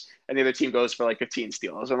 steals and the other team goes for like 15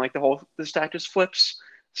 steals, and like the stack just flips.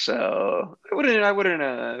 So I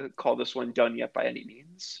wouldn't call this one done yet by any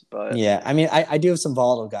means, but Yeah, I mean, I do have some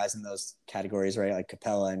volatile guys in those categories, right? Like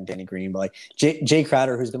Capella and Danny Green, but like Jay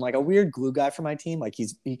Crowder, who's been like a weird glue guy for my team. Like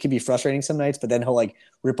he could be frustrating some nights, but then he'll like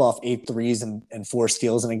rip off 8 threes and 4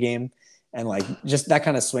 steals in a game, and like just that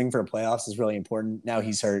kind of swing for playoffs is really important. Now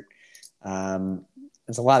he's hurt.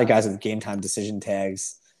 There's a lot of guys with game time decision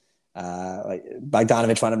tags. Like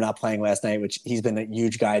Bogdanovich wound up not playing last night, which he's been a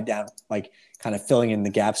huge guy down, like kind of filling in the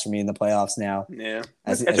gaps for me in the playoffs now. yeah,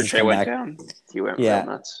 As after he's Trey come went back. down, he went real Yeah,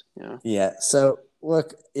 nuts. Yeah. yeah. So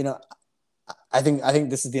look, I think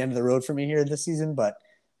this is the end of the road for me here this season, but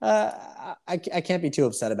I can't be too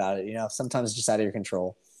upset about it. Sometimes it's just out of your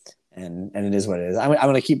control, and it is what it is. I'm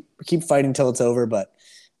going to keep fighting till it's over, but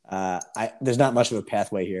there's not much of a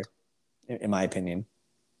pathway here, in my opinion.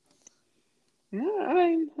 Yeah, I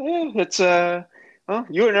mean, yeah, it's well,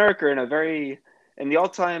 you and Eric are in the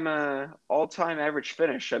all time average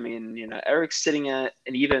finish. I mean, Eric's sitting at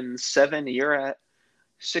an even 7, you're at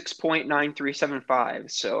 6.9375.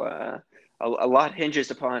 So a lot hinges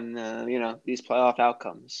upon these playoff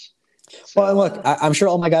outcomes. Well, So and look, I'm sure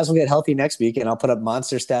all my guys will get healthy next week, and I'll put up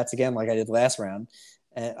monster stats again like I did last round.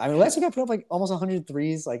 And I mean, last week I put up like almost 100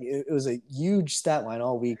 threes. Like it was a huge stat line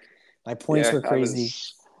all week. My points yeah, were I crazy.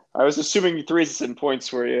 was I was assuming threes and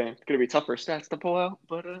points were going to be tougher stats to pull out,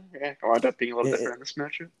 but yeah, it wound up being a little It, different in this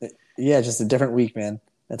matchup. Yeah, just a different week, man.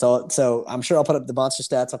 That's all. So I'm sure I'll put up the monster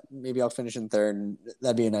stats. Maybe I'll finish in third, and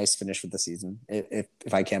that'd be a nice finish for the season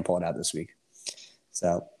if I can't pull it out this week.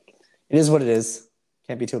 So it is what it is.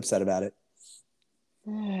 Can't be too upset about it.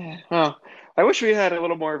 Well, I wish we had a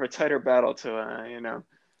little more of a tighter battle to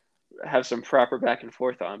have some proper back and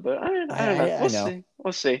forth on. But I don't know. I We'll know. see.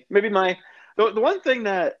 We'll see. Maybe the one thing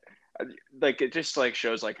that like it just like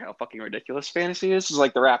shows like how fucking ridiculous fantasy is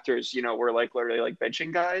like the Raptors, were like literally like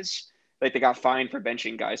benching guys. Like they got fined for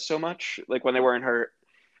benching guys so much, like when they weren't hurt,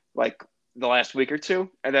 like the last week or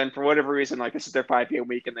two, and then for whatever reason, like this is their 5 game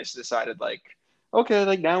week, and they just decided like, okay,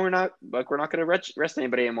 like now we're not gonna rest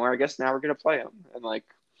anybody anymore. I guess now we're gonna play them, and like,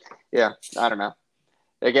 yeah, I don't know.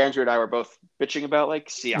 Like Andrew and I were both bitching about like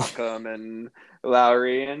Siakam and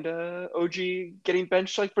Lowry and OG getting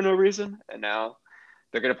benched like for no reason, and now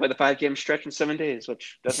they're gonna play the 5 game stretch in 7 days,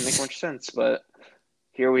 which doesn't make much sense, but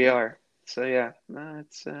here we are. So yeah,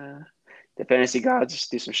 it's the fantasy gods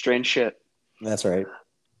do some strange shit. That's right.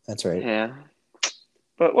 That's right. Yeah,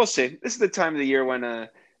 but we'll see. This is the time of the year when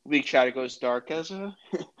league chatter goes dark as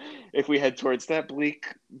if we head towards that bleak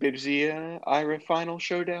Bibsy Ira final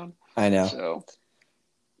showdown. I know. So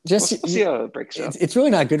Just we'll see how it breaks up. it's really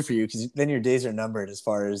not good for you because then your days are numbered as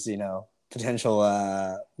far as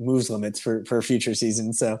potential moves limits for future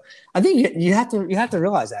seasons. So I think you have to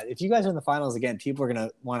realize that if you guys are in the finals again, people are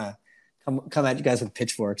gonna want to come at you guys with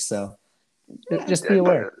pitchforks. So just be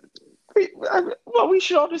aware. Well, we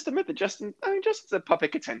should all just admit that Justin. I mean, Justin's a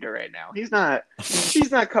puppet contender right now. He's not.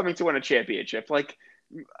 He's not coming to win a championship. Like,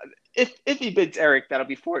 if he beats Eric, that'll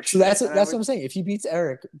be So fortunate. that's what I'm saying. If he beats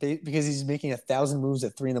Eric because he's making 1,000 moves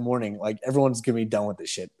at 3 a.m, like everyone's gonna be done with this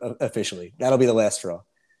shit officially. That'll be the last straw.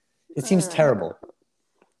 It seems terrible.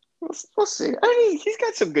 We'll see. I mean, he's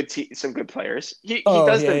got some good players. He Oh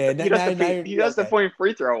does yeah, the yeah. he does the he does the Okay. point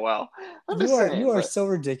free throw well. I'm just You saying, are but so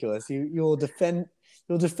ridiculous. You'll defend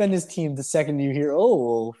his team the second you hear, oh,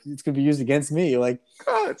 well, it's gonna be used against me. Like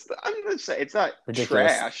I'm just saying it's not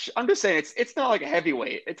ridiculous. trash. I'm just saying it's not like a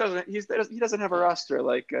heavyweight. It doesn't. He doesn't have a roster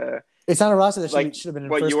It's not a roster that like should have been in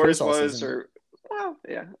what first place yours all was, season. or well,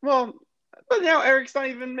 yeah, well, but now Eric's not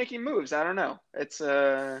even making moves. I don't know.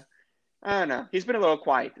 I don't know. He's been a little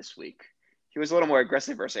quiet this week. He was a little more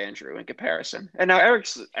aggressive versus Andrew in comparison, and now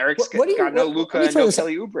Eric's What do you? got no Let Luca me and throw no this.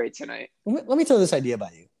 Kelly Oubre tonight. Let me throw this idea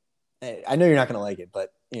by you. I know you're not going to like it,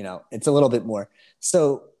 but it's a little bit more.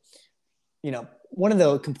 So, one of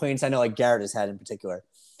the complaints I know like Garrett has had in particular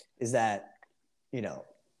is that, in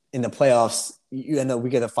the playoffs, we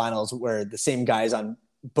get the finals where the same guys on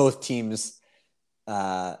both teams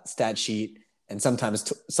stat sheet and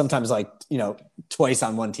sometimes like, twice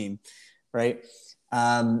on one team. Right.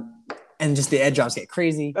 And just the edge drops get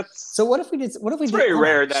crazy. So what if we did? What if we It's did? very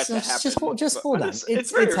rare on, that to happen. just hold on. It's very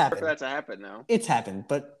It's rare happened. for that to happen, though. It's happened.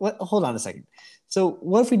 But hold on a second. So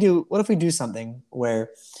what if we do something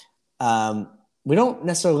where we don't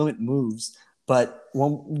necessarily limit moves, but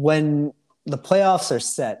when the playoffs are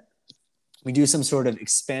set, we do some sort of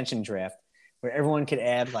expansion draft where everyone could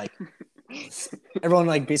add like everyone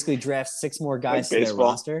like basically drafts 6 more guys to their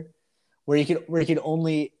baseball. roster, where you could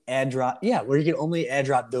only add drop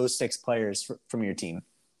those 6 players from your team,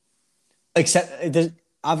 except there's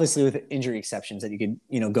obviously with injury exceptions that you could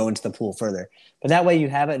go into the pool further, but that way you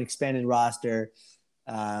have an expanded roster.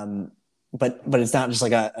 But it's not just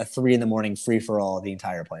like a 3 a.m. free for all the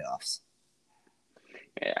entire playoffs.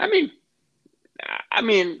 Yeah, I mean,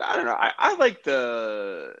 I don't know. I like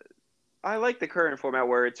the current format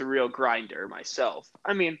where it's a real grinder myself.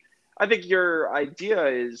 I mean, I think your idea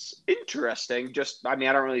is interesting. I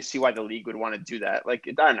don't really see why the league would want to do that. Like,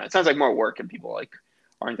 I don't know. It sounds like more work, and people like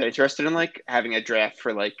aren't that interested in like having a draft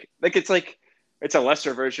for it's a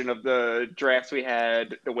lesser version of the drafts we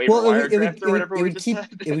had, the waiver wire draft or whatever we just had.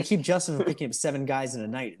 It would keep Justin from picking up 7 guys in a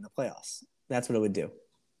night in the playoffs. That's what it would do.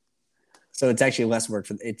 So it's actually less work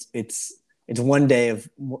for it's 1 day of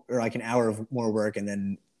or like an hour of more work, and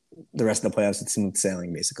then the rest of the playoffs it's smooth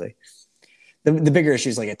sailing basically. The bigger issue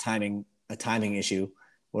is like a timing issue,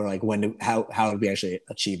 or like how would we actually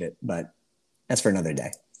achieve it? But that's for another day.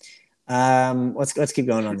 Let's keep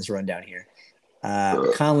going on this rundown here.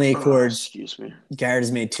 Conley Accords. Excuse me. Garrett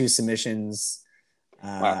has made 2 submissions.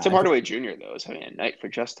 Wow, Tim Hardaway Jr. though is having a night for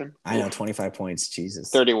Justin. I know, 25 points. Jesus,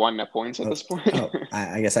 31 net points at this point.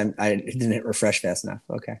 I guess I didn't refresh fast enough.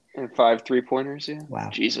 Okay, and 5 3-pointers. Yeah. Wow.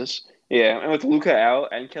 Jesus. Yeah, and with Luka out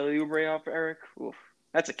and Kelly Oubre off, Eric. Oof,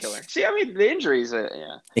 that's a killer. See, I mean, the injuries.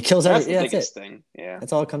 Yeah, it kills everything. That's the biggest thing. Yeah,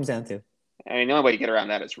 that's all it comes down to. I mean, the only way you get around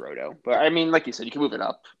that is Roto. But I mean, like you said, you can move it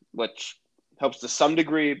up, which helps to some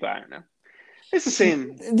degree. But I don't know. It's the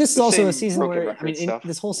same. This is also a season where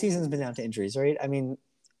this whole season's been down to injuries, right? I mean,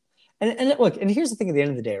 and look, and here's the thing: at the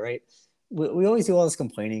end of the day, right? We always do all this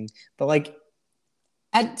complaining, but like,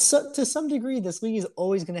 to some degree, this league is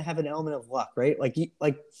always going to have an element of luck, right? Like you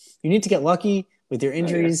need to get lucky with your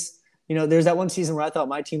injuries. There's that one season where I thought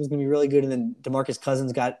my team was going to be really good, and then DeMarcus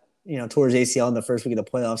Cousins got towards ACL in the first week of the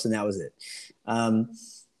playoffs, and that was it.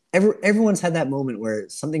 Everyone's had that moment where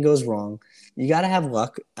something goes wrong. You got to have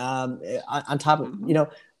luck. On top of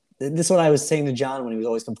this is what I was saying to John when he was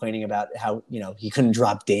always complaining about how he couldn't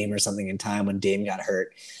drop Dame or something in time when Dame got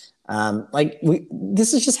hurt.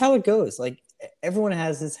 This is just how it goes. Like everyone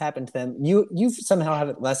has this happen to them. You somehow have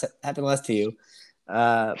it happen less to you,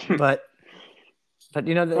 but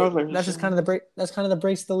that's just kind of the break. That's kind of the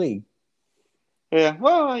breaks of the league. Yeah,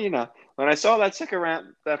 well, when I saw that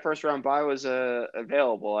first round bye was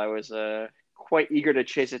available, I was quite eager to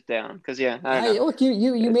chase it down because look,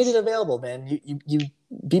 you made it available, man. You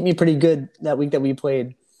beat me pretty good that week that we played.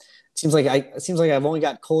 It seems like I've only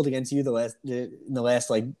got cold against you in the last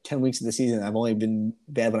like 10 weeks of the season. I've only been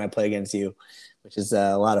bad when I play against you, which is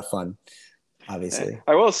a lot of fun. Obviously,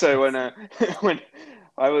 I will say when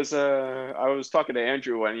I was talking to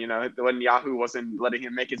Andrew when Yahoo wasn't letting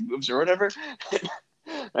him make his moves or whatever.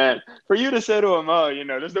 And for you to say to him, "Oh,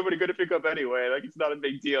 there's nobody good to pick up anyway. Like it's not a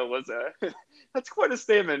big deal," that's quite a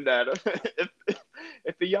statement. That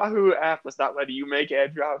if the Yahoo app was not letting you make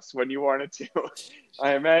ad drops when you wanted to,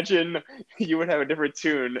 I imagine you would have a different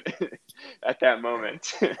tune at that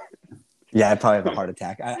moment. Yeah, I'd probably have a heart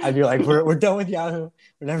attack. I'd be like, "We're done with Yahoo.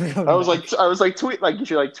 We're never going." I was like, tweet, like you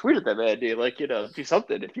should tweet at them, Andy. Like do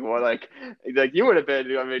something if you want. Like you would have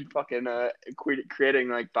been. I mean, fucking creating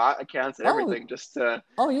like bot accounts and everything just to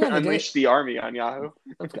unleash the army on Yahoo.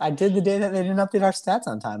 I did the day that they didn't update our stats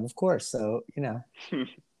on time, of course. So it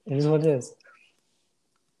is what it is.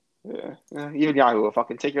 Yeah, even Yahoo will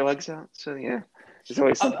fucking take your legs out. So yeah. There's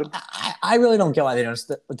always something. I really don't get why they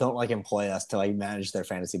don't like employ us to like manage their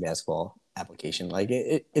fantasy basketball application. Like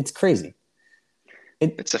it's crazy.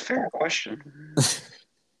 It's a fair question.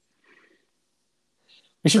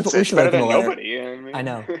 we should better than nobody. I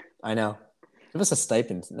know. Give us a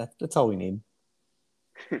stipend. That's all we need.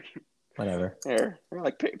 Whatever. Here,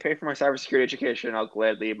 like pay for my cybersecurity education. I'll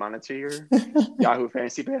gladly monitor your Yahoo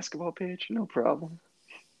fantasy basketball page. No problem.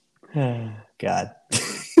 God.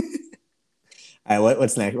 All right,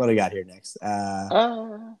 what's next? What do we got here next? Do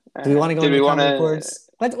we want to go into Conley Accords?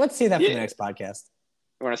 Let's see that for the next podcast.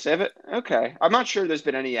 You want to save it? Okay. I'm not sure there's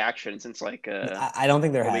been any action since like I don't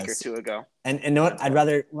think there has. A week or two ago. And you know what? I'd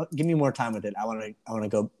rather give me more time with it. I want to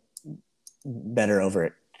go better over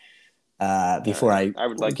it before I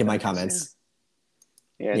would like give my comments.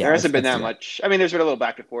 Yeah, there hasn't been that much. I mean, there's been a little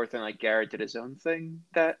back and forth, and like Garrett did his own thing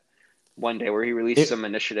that one day where he released some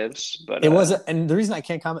initiatives, but it was, and the reason I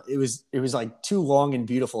can't comment, it was like too long and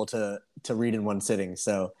beautiful to read in one sitting.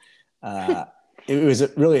 So it was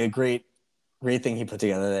really a great thing he put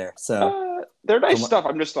together there. So they're nice stuff.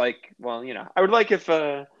 I'm just like, well, I would like if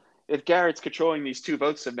if Garrett's controlling these two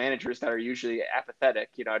votes of managers that are usually apathetic,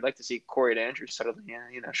 I'd like to see Corey and Andrew suddenly,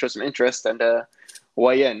 show some interest and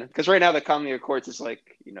weigh in. Because right now the Conley Accords is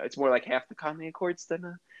like, it's more like half the Conley Accords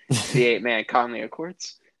than the 8-man Conley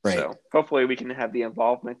Accords. Right. So hopefully we can have the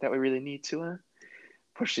involvement that we really need to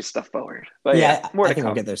push this stuff forward. But yeah, more I to think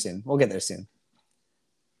come. we'll get there soon. We'll get there soon.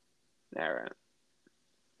 All right.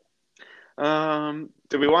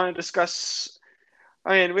 Do we want to discuss?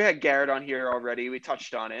 I mean, we had Garrett on here already. We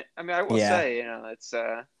touched on it. I mean, I will say, it's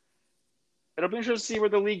it'll be interesting to see where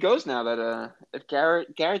the league goes now that if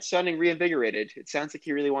Garrett's sounding reinvigorated. It sounds like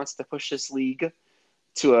he really wants to push this league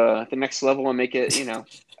to the next level and make it,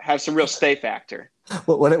 have some real stay factor.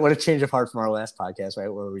 What a change of heart from our last podcast, right?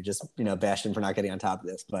 Where we just, bashed him for not getting on top of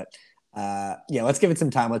this. But let's give it some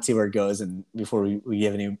time. Let's see where it goes, and before we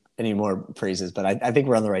give any more praises. But I think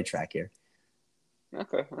we're on the right track here.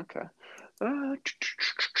 Okay.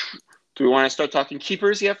 Do we want to start talking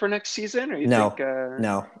keepers yet for next season, or No. think?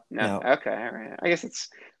 No. Okay, all right. I guess it's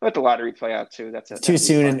let the lottery play out too. That's too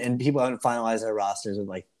soon, and people haven't finalized their rosters with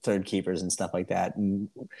like third keepers and stuff like that. And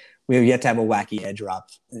we have yet to have a wacky edge drop,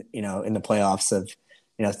 in the playoffs of,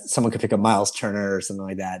 someone could pick up Miles Turner or something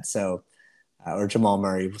like that. So, or Jamal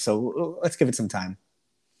Murray. So let's give it some time.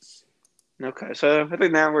 Okay, so I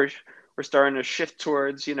think now we're starting to shift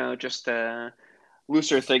towards just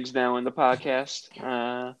looser things now in the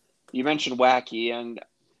podcast. You mentioned wacky, and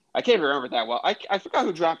I can't remember that well. I forgot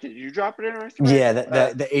who dropped it. Did you drop it in our thread? Yeah,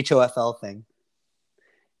 the HOFL thing.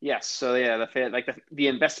 Yes. So yeah, the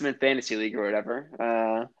investment fantasy league or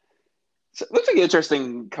whatever. So it looks like an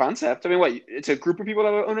interesting concept. I mean, it's a group of people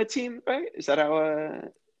that own a team, right? Is that how?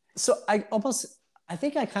 So I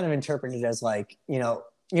think I kind of interpret it as like,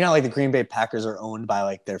 like the Green Bay Packers are owned by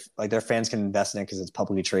like their fans can invest in it because it's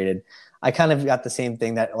publicly traded. I kind of got the same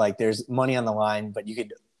thing that like there's money on the line, but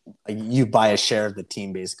you buy a share of the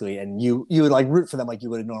team basically, and you would like root for them like you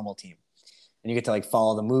would a normal team, and you get to like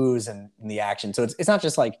follow the moves and the action. So it's not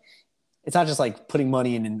just like putting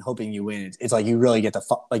money in and hoping you win. It's like you really get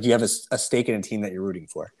like you have a stake in a team that you're rooting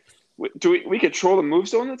for. Do we control the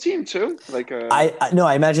moves on the team too? Like I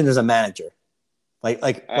imagine there's a manager.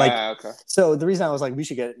 Okay. So the reason I was like we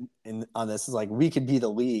should get in on this is like we could be the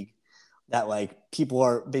league that like people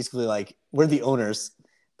are basically like we're the owners,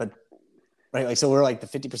 but right, like so we're like the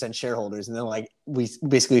 50% shareholders, and then like we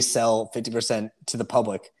basically sell 50% to the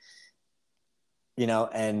public,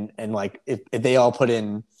 and like if they all put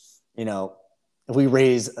in, if we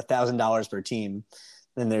raise $1,000 per team,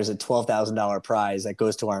 then there's a $12,000 prize that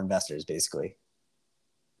goes to our investors, basically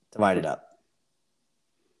divided up.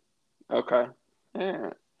 Okay. Yeah.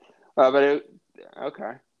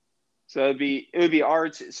 Okay. So it would be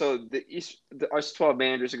our so us 12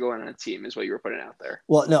 managers are going on a team is what you were putting out there.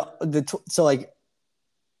 Well, no, so like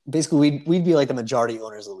basically we'd be like the majority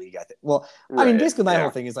owners of the league, I think. Well, right. I mean, basically my whole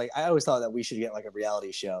thing is like I always thought that we should get like a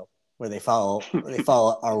reality show where they follow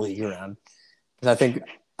our league around, because I think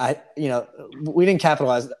we didn't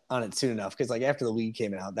capitalize on it soon enough, because like after the league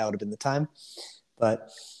came out that would have been the time, but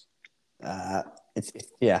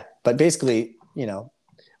but basically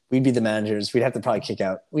we'd be the managers. We'd have to probably kick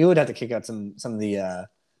out some of the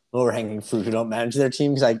lower hanging fruit who don't manage their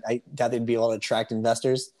team, because I doubt they'd be able to attract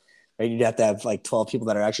investors. Right? You'd have to have like 12 people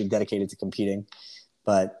that are actually dedicated to competing.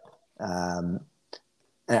 But I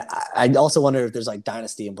also wonder if there's like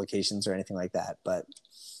dynasty implications or anything like that. But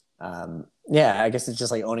I guess it's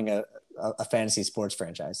just like owning a fantasy sports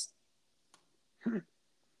franchise.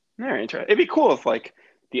 Very interesting. It'd be cool if like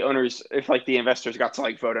the owners, if like the investors got to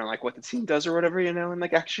like vote on like what the team does or whatever, and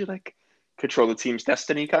like actually like control the team's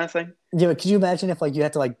destiny kind of thing. Yeah, but could you imagine if like you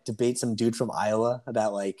had to like debate some dude from Iowa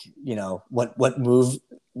about like what move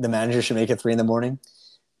the manager should make at 3 a.m?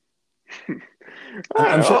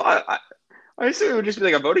 I'm sure. I assume it would just be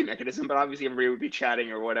like a voting mechanism, but obviously everybody would be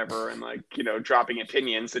chatting or whatever, and like dropping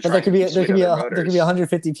opinions. But there could be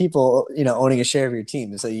 150 people owning a share of your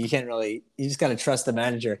team, so you can't really. You just got to trust the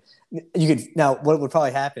manager. You could now. What would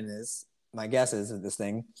probably happen is, my guess is that this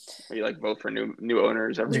thing. You like vote for new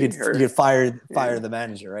owners every year. You could fire the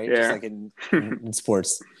manager, right? Yeah. Just like in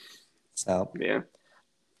sports. So yeah.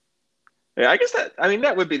 Yeah, I guess that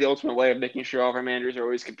would be the ultimate way of making sure all of our managers are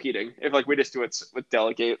always competing. If like we just do it with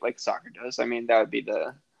delegate like soccer does, I mean that would be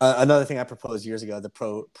the another thing I proposed years ago, the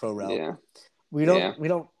pro route. Yeah. We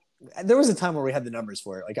don't. There was a time where we had the numbers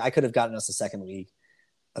for it. Like I could have gotten us a second league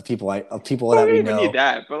of people that we know. Need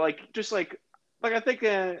that, but like just like I think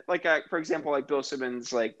for example like Bill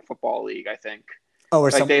Simmons like football league, I think. Oh,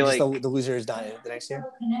 or like the loser is dying the next year.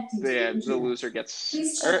 Yeah, the loser gets.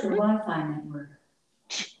 Please check the Wi-Fi network.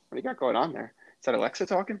 What do you got going on there? that Alexa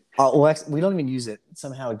talking? Alexa, we don't even use it.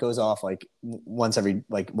 Somehow it goes off like once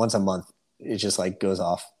a month. It just like goes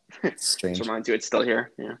off. It's Just strange. reminds you it's still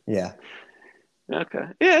here. Yeah. Yeah. Okay.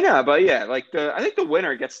 Yeah, no, but yeah, like I think the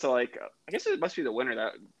winner gets to like I guess it must be the winner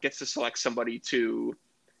that gets to select somebody to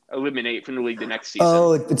eliminate from the league the next season.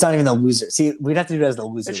 Oh, it's not even the loser. See, we'd have to do it as the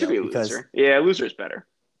loser It should though, be a because loser. Yeah, loser is better.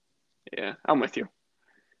 Yeah, I'm with you.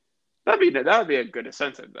 That would be a good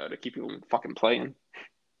incentive though to keep people fucking playing.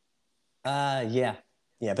 yeah.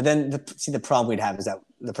 Yeah, but then the problem we'd have is that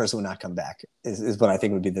the person would not come back. Is what I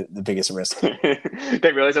think would be the biggest risk.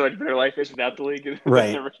 They realize how much better life is without the league.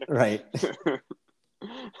 Right. Right.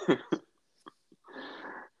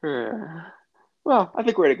 Well, I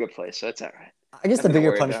think we're in a good place, so that's all right. I guess the Nothing to bigger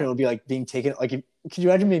worry punishment about. would be like being taken. Like, could you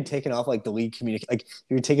imagine being taken off like the league community? Like,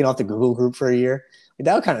 you were taken off the Google group for a year. Like,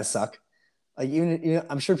 that would kind of suck. Like, even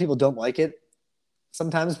I'm sure people don't like it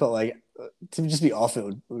sometimes, but like to just be off it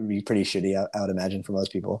would be pretty shitty. I would imagine for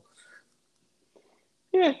most people.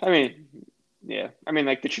 Yeah, I mean,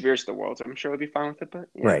 like the Shavirs of the world, I'm sure would be fine with it, but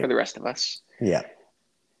yeah, Right. for the rest of us. Yeah.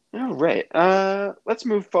 All right. Let's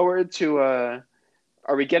move forward to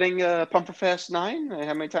are we getting Pump for Fast 9?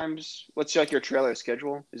 How many times? What's like your trailer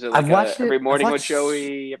schedule? Is it like I've watched it. every morning with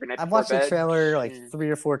Joey, every night I've before watched the bed? trailer like Yeah. 3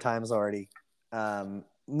 or 4 times already.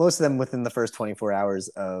 Most of them within the first 24 hours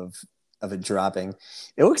of it dropping.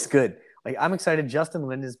 It looks good. Like, I'm excited. Justin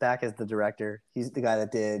Lin is back as the director. He's the guy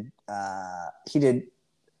that did. He did.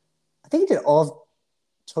 I think he did all of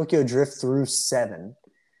Tokyo Drift through 7,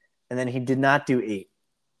 and then he did not do 8,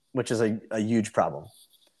 which is a huge problem.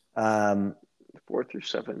 4 through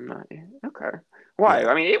 7, 9. Okay. Why? Yeah.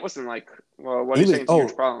 I mean, 8 wasn't like. Well, what are It you was saying? It's a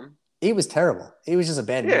huge problem. 8 was terrible. It was just a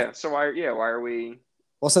bad movie. Yeah. So why? Yeah. Why are we?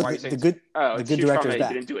 Also, Why are you the saying? good Oh, the it's a good huge director problem is that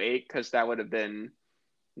he back. didn't do 8 because that would have been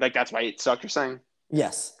like that's why 8 sucked. You're saying?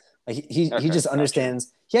 Yes, like he Okay, just gotcha.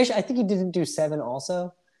 understands. He actually, I think he didn't do 7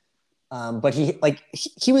 also. But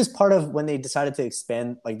he was part of when they decided to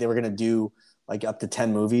expand, like they were gonna do like up to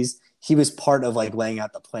 10 movies. He was part of like laying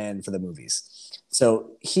out the plan for the movies.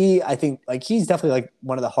 So I think like he's definitely like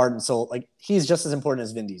one of the heart and soul. Like, he's just as important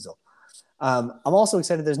as Vin Diesel. I'm also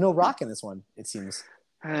excited. There's no Rock in this one. It seems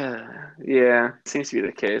Yeah, seems to be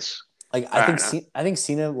the case. like I don't know. I think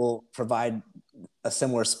Cena will provide a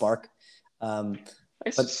similar spark. I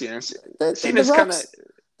But Cena's the kind of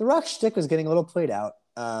the Rock shtick was getting a little played out.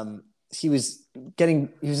 He was getting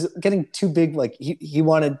too big. Like, he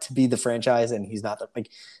wanted to be the franchise, and he's not. Like,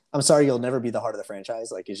 I'm sorry, you'll never be the heart of the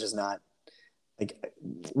franchise. Like, it's just not. Like,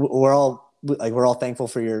 we're all thankful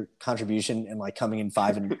for your contribution and like coming in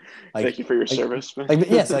 5 and like thank you for your like, service. like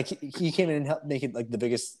yes, like he came in and helped make it like the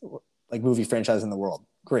biggest like movie franchise in the world.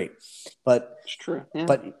 Great, but It's true. Yeah.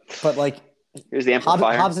 but like Here's the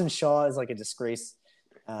amplifier. Hobbs and Shaw is like a disgrace.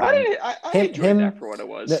 I enjoyed that for what it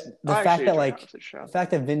was. The I fact actually that enjoyed like Hobbs and Shaw. the fact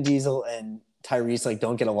that Vin Diesel and Tyrese like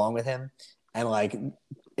don't get along with him, and like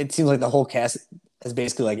it seems like the whole cast has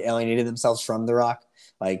basically like alienated themselves from The Rock.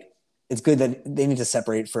 Like, it's good that they need to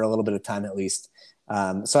separate for a little bit of time at least.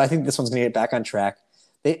 So I think this one's gonna get back on track.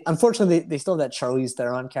 Unfortunately they still have that Charlize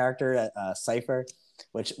Theron character, Cypher,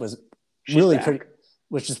 which was She's really back.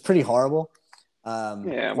 which is pretty horrible. Yeah, in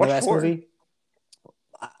the what last for? movie.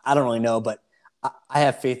 I don't really know, but I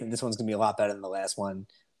have faith that this one's gonna be a lot better than the last one.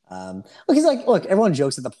 Look, everyone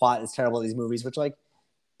jokes that the plot is terrible in these movies, which like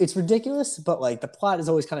it's ridiculous, but like the plot has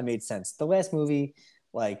always kind of made sense. The last movie,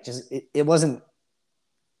 like, just it wasn't.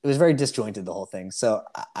 It was very disjointed, the whole thing. So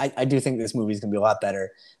I do think this movie is gonna be a lot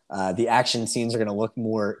better. The action scenes are gonna look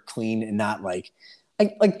more clean and not like I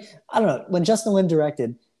don't know. When Justin Lin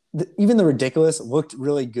directed, even the ridiculous looked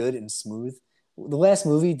really good and smooth. The last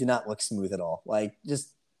movie did not look smooth at all. Like,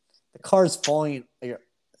 just the cars falling in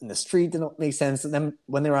the street didn't make sense. And then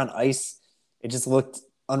when they were on ice, it just looked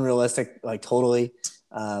unrealistic, like totally.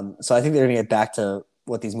 So I think they're gonna get back to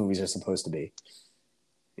what these movies are supposed to be.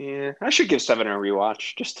 Yeah, I should give 7 a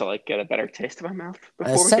rewatch just to like get a better taste in my mouth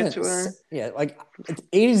before we Seven, get to a. yeah, like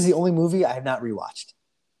 8 is the only movie I have not rewatched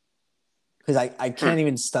because I can't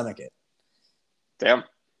even stomach it. Damn.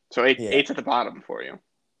 So Yeah. eight's at the bottom for you.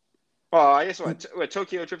 Well, I guess what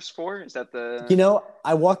Tokyo Drift's 4? Is that the?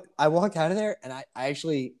 I walked out of there and I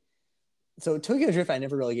actually. So Tokyo Drift, I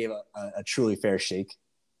never really gave a truly fair shake.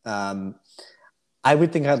 I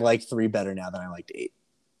would think I'd like 3 better now than I liked 8.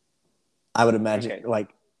 I would imagine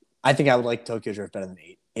I think I would like Tokyo Drift better than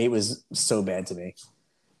 8. 8 was so bad to me.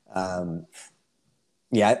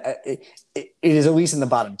 Yeah, it is at least in the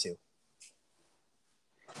bottom 2.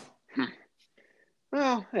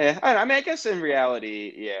 Well, yeah. I mean, I guess in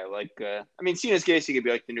reality, yeah. Like, I mean, Cena's Gacy could be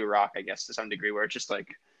like the new Rock, I guess, to some degree, where it's just like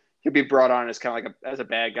he'll be brought on as kind of like as a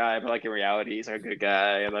bad guy, but like in reality, he's like a good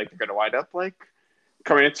guy, and like they're gonna wind up like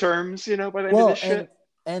coming to terms, by the end of this shit.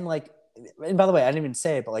 And like, and by the way, I didn't even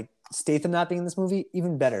say it, but like Statham not being in this movie,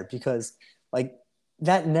 even better because like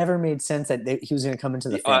that never made sense that he was going to come into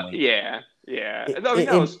the family. Yeah. I mean,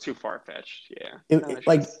 that was too far fetched. Yeah.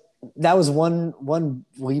 Like that was one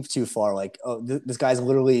leap too far. Like, oh, this guy's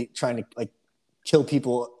literally trying to like kill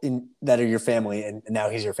people that are your family, and now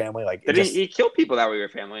he's your family. Like, did he kill people that were your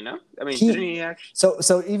family? No, I mean, didn't he actually?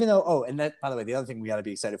 So even though, and that, by the way, the other thing we got to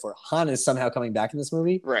be excited for, Han is somehow coming back in this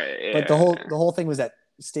movie, right? Yeah. But the whole thing was that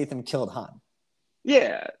Statham killed Han.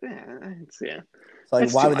 Yeah. So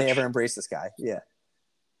like, why would they ever embrace this guy? Yeah.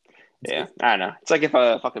 Yeah, I don't know. It's like if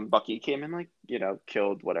a fucking Bucky came and like,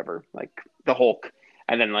 killed whatever, like the Hulk,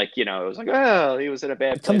 and then like, it was like, oh, he was in a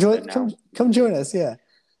bad place. Come join us. Yeah,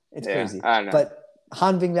 it's crazy. I don't know. But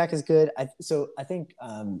Han being back is good. I think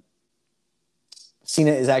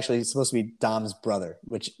Cena is actually supposed to be Dom's brother,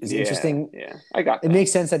 which is interesting. Yeah, I got that. It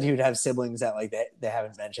makes sense that he would have siblings that like they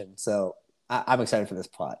haven't mentioned. So I'm excited for this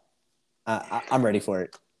plot. I'm ready for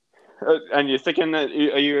it. And you're thinking that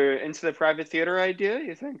are you into the private theater idea?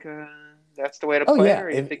 You think that's the way to play? Yeah. Or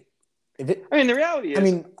you think? I mean, the reality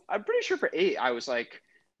is, I'm pretty sure for 8, I was like,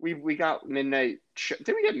 we got midnight. Did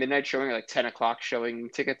we get midnight showing or like 10 o'clock showing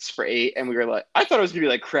tickets for 8? And we were like, I thought it was gonna be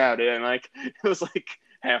like crowded, and like it was like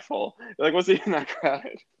half full. Like, wasn't even that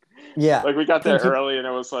crowded. Yeah. Like we got there early, and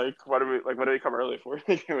it was like, what do we come early for?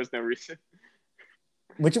 Like, there was no reason.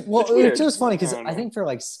 Which was funny because I think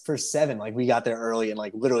for 7, like we got there early and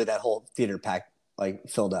like literally that whole theater pack like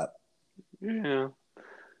filled up. Yeah,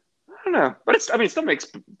 I don't know, but it still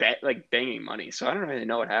makes banging money, so I don't really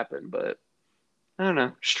know what happened, but I don't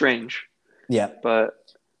know, strange. Yeah, but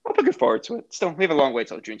I'm looking forward to it. Still, we have a long way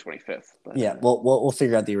till June 25th. But, yeah, we'll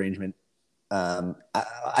figure out the arrangement.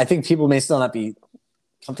 I think people may still not be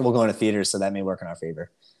comfortable going to theaters, so that may work in our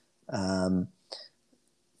favor.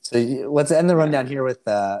 So let's end the rundown here with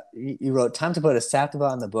you wrote time to put a Saptava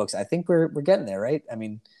on the books. I think we're getting there, right? I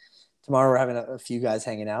mean, tomorrow we're having a few guys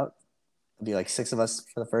hanging out. It'll be like 6 of us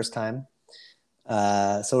for the first time.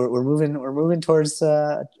 So we're moving towards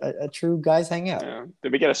a true guys hangout. Yeah.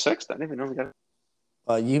 Did we get a 6th? I didn't even know we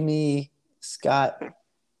got. You, me, Scott,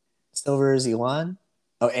 Silvers, Elon.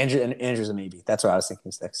 Oh, Andrew's a maybe. That's what I was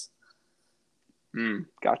thinking. 6.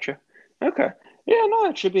 Gotcha. Okay. Yeah, no,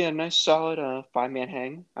 it should be a nice, solid 5-man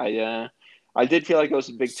hang. I did feel like it was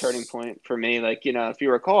a big turning point for me. Like, if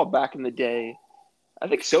you recall back in the day, I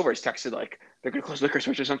think Silvers texted like they're gonna close liquor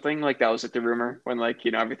stores or something. Like that was like the rumor when like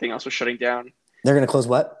everything else was shutting down. They're gonna close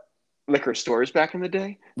what? Liquor stores back in the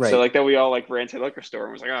day. Right. So like then we all like ran to the liquor store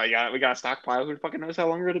and was like, oh yeah, we got a stockpile. Who fucking knows how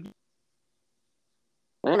long we're gonna be?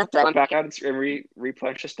 And I went back out and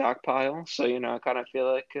replenish the stockpile. So I kind of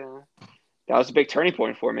feel like. That was a big turning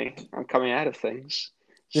point for me. I'm coming out of things.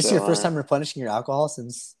 This is your first time replenishing your alcohol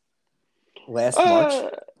since last March?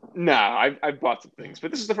 No, I bought some things,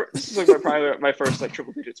 but this is like probably my first like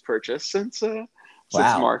triple digits purchase since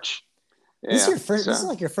March. Yeah, this is your first. This is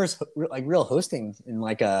like your first like real hosting in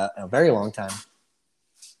like a very long time.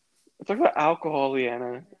 Talk about alcohol,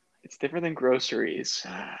 Leanna. It's different than groceries.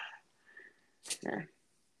 Yeah.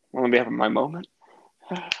 Well, let me have my moment.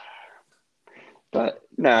 But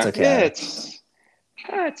no, it's okay.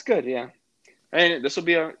 Yeah, it's good. Yeah, and this could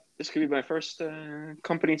be my first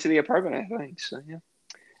company to the apartment, I think. So yeah,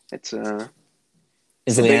 it's a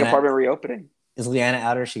big apartment reopening. Is Leanna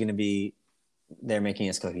out, or is she going to be there making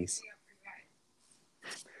us cookies?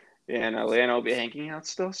 Yeah, no, Leanna will be hanging out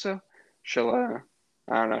still, so she'll I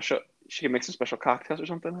don't know, she can make some special cocktails or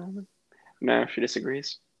something. No, she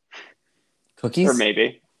disagrees. Cookies, or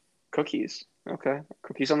maybe cookies. Okay,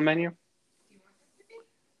 cookies on the menu.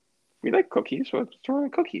 We like cookies. What's wrong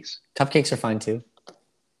with cookies? Cupcakes are fine too.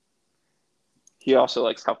 He also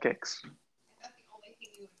likes cupcakes. That's the only thing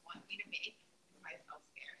you would want me to make if I felt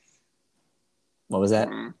scarce. What was that?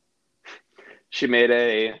 She made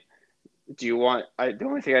a. Do you want? The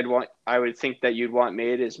only thing I would think that you'd want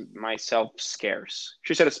made is myself scarce.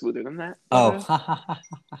 She said it smoother than that. Oh.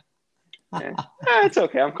 Yeah. It's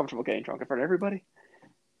okay. I'm comfortable getting drunk in front of everybody.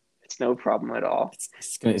 It's no problem at all.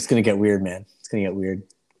 It's gonna get weird, man. It's gonna get weird.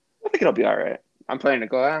 I think it'll be all right. I'm planning to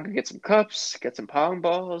go out and get some cups, get some pong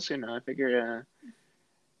balls. I figure,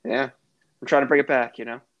 yeah, I'm trying to bring it back.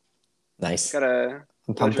 Nice. Gotta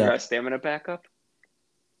build your stamina back up.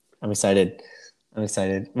 I'm excited.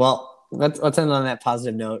 Well, let's end on that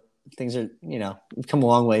positive note. Things are, we've come a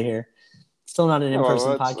long way here. Still not an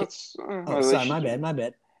in-person podcast. Sorry, my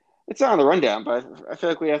bad. It's not on the rundown, but I feel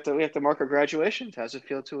like we have to mark our graduation. How's it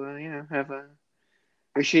feel to, have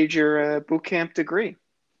received your boot camp degree?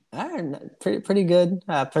 Pretty good.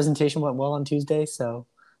 Presentation went well on Tuesday, so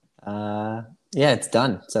yeah, it's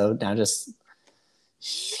done. So now just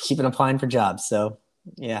keeping applying for jobs. So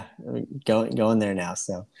yeah, going there now.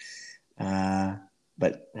 So,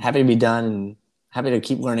 but happy to be done and happy to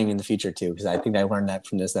keep learning in the future too, because I think I learned that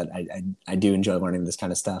from this that I do enjoy learning this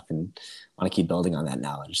kind of stuff and want to keep building on that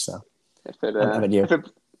knowledge. So, how about you?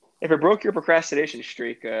 If it broke your procrastination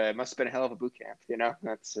streak, it must have been a hell of a boot camp.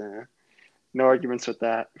 That's no arguments with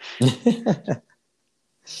that. Yeah,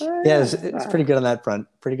 it's pretty good on that front.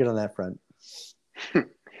 Pretty good on that front.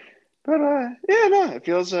 But yeah, no, it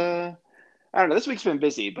feels I don't know. This week's been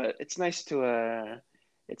busy, but it's nice to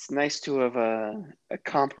have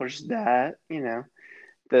accomplished that.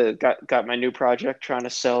 Got my new project trying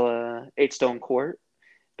to sell 8 Stone Court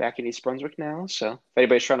back in East Brunswick now. So if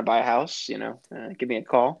anybody's trying to buy a house, give me a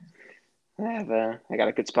call. I got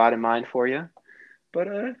a good spot in mind for you. But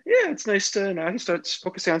yeah, it's nice to now I can start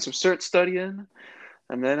focusing on some cert studying,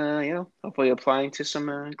 and then hopefully applying to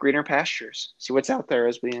some greener pastures. See what's out there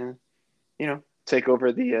as we take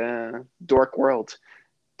over the dork world.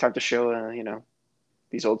 Time to show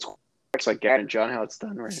these old schools like Gad and John how it's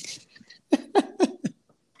done, right?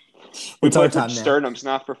 We play for sternums,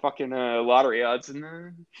 not for fucking lottery odds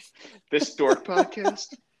in this dork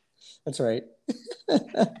podcast. That's right.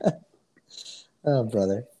 Oh,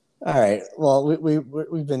 brother. All right. Well,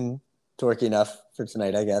 we've been dorky enough for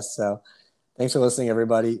tonight, I guess. So thanks for listening,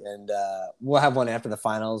 everybody. And we'll have one after the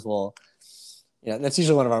finals. That's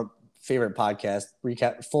usually one of our favorite podcasts.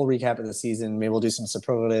 Full recap of the season. Maybe we'll do some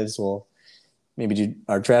superlatives. We'll maybe do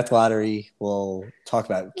our draft lottery. We'll talk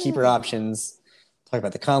about keeper options. Talk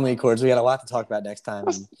about the Conley Accords. We got a lot to talk about next time.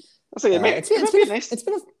 Sorry,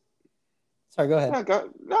 go ahead.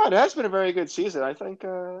 No, it has been a very good season. I think,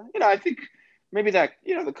 I think maybe that,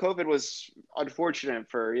 the COVID was unfortunate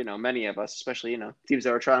for, many of us, especially, teams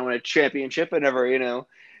that were trying to win a championship and never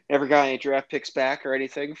got any draft picks back or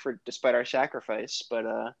anything despite our sacrifice. But,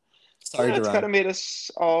 it's kind of made us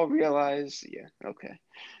all realize, yeah, okay,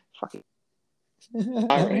 fuck it.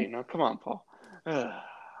 All right, come on, Paul.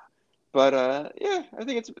 But yeah, I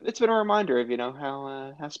think it's been a reminder of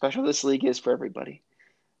how special this league is for everybody.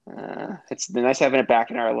 It's been nice having it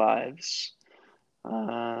back in our lives.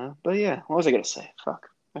 But yeah, what was I gonna say? Fuck,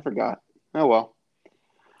 I forgot. Oh well.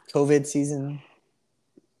 COVID season.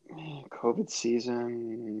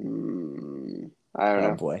 I don't know.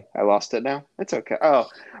 Oh boy, I lost it now. It's okay. Oh,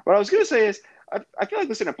 what I was gonna say is I feel like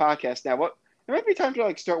listening to podcasts now. There might be time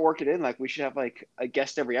to start working in we should have a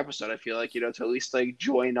guest every episode. I feel like to at least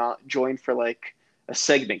join for a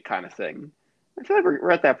segment kind of thing. I feel like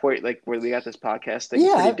we're at that point where we got this podcast thing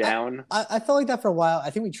pretty down. I felt like that for a while.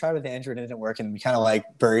 I think we tried with Andrew and it didn't work, and we kind of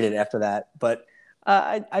buried it after that. But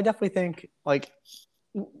I definitely think we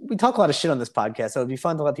talk a lot of shit on this podcast, so it'd be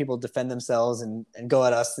fun to let people defend themselves and go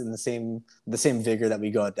at us in the same vigor that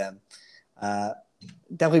we go at them.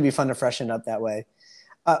 Definitely be fun to freshen up that way.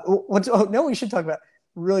 We should talk about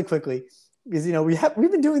really quickly because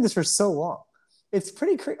we've been doing this for so long. It's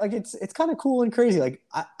pretty it's kind of cool and crazy.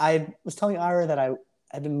 I was telling Ira that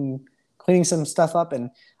I've been cleaning some stuff up,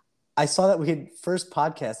 and I saw that we had first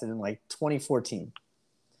podcasted in 2014,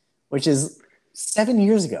 which is 7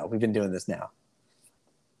 years ago. We've been doing this now.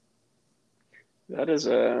 That is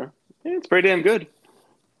it's pretty damn good.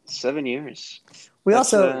 7 years. We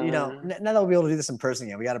also, now that we'll be able to do this in person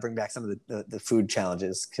again, we got to bring back some of the food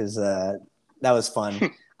challenges because that was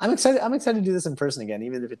fun. I'm excited to do this in person again,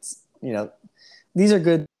 even if it's these are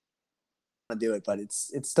good to do it, but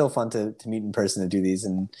it's still fun to meet in person and do these,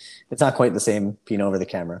 and it's not quite the same being over the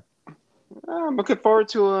camera. I'm looking forward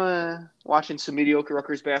to watching some mediocre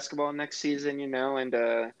Rutgers basketball next season,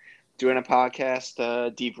 and doing a podcast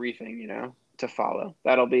debriefing, to follow.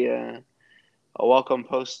 That'll be a welcome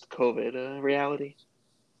post-COVID reality.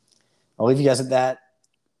 I'll leave you guys at that.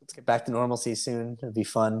 Let's get back to normalcy soon. It'll be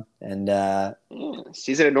fun. And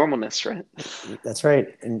season of normalness, right? That's right.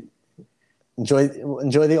 And enjoy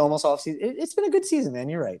the almost off season. It's been a good season, man.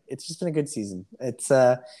 You're right. It's just been a good season. It's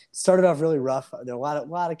started off really rough. There are a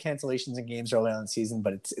lot of cancellations in games early on in the season,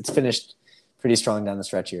 but it's finished pretty strong down the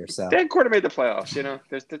stretch here. So Dan Quarter made the playoffs.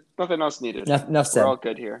 There's nothing else needed. Enough said. We're all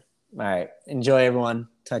good here. All right. Enjoy, everyone.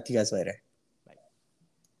 Talk to you guys later. Bye.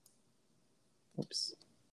 Oops.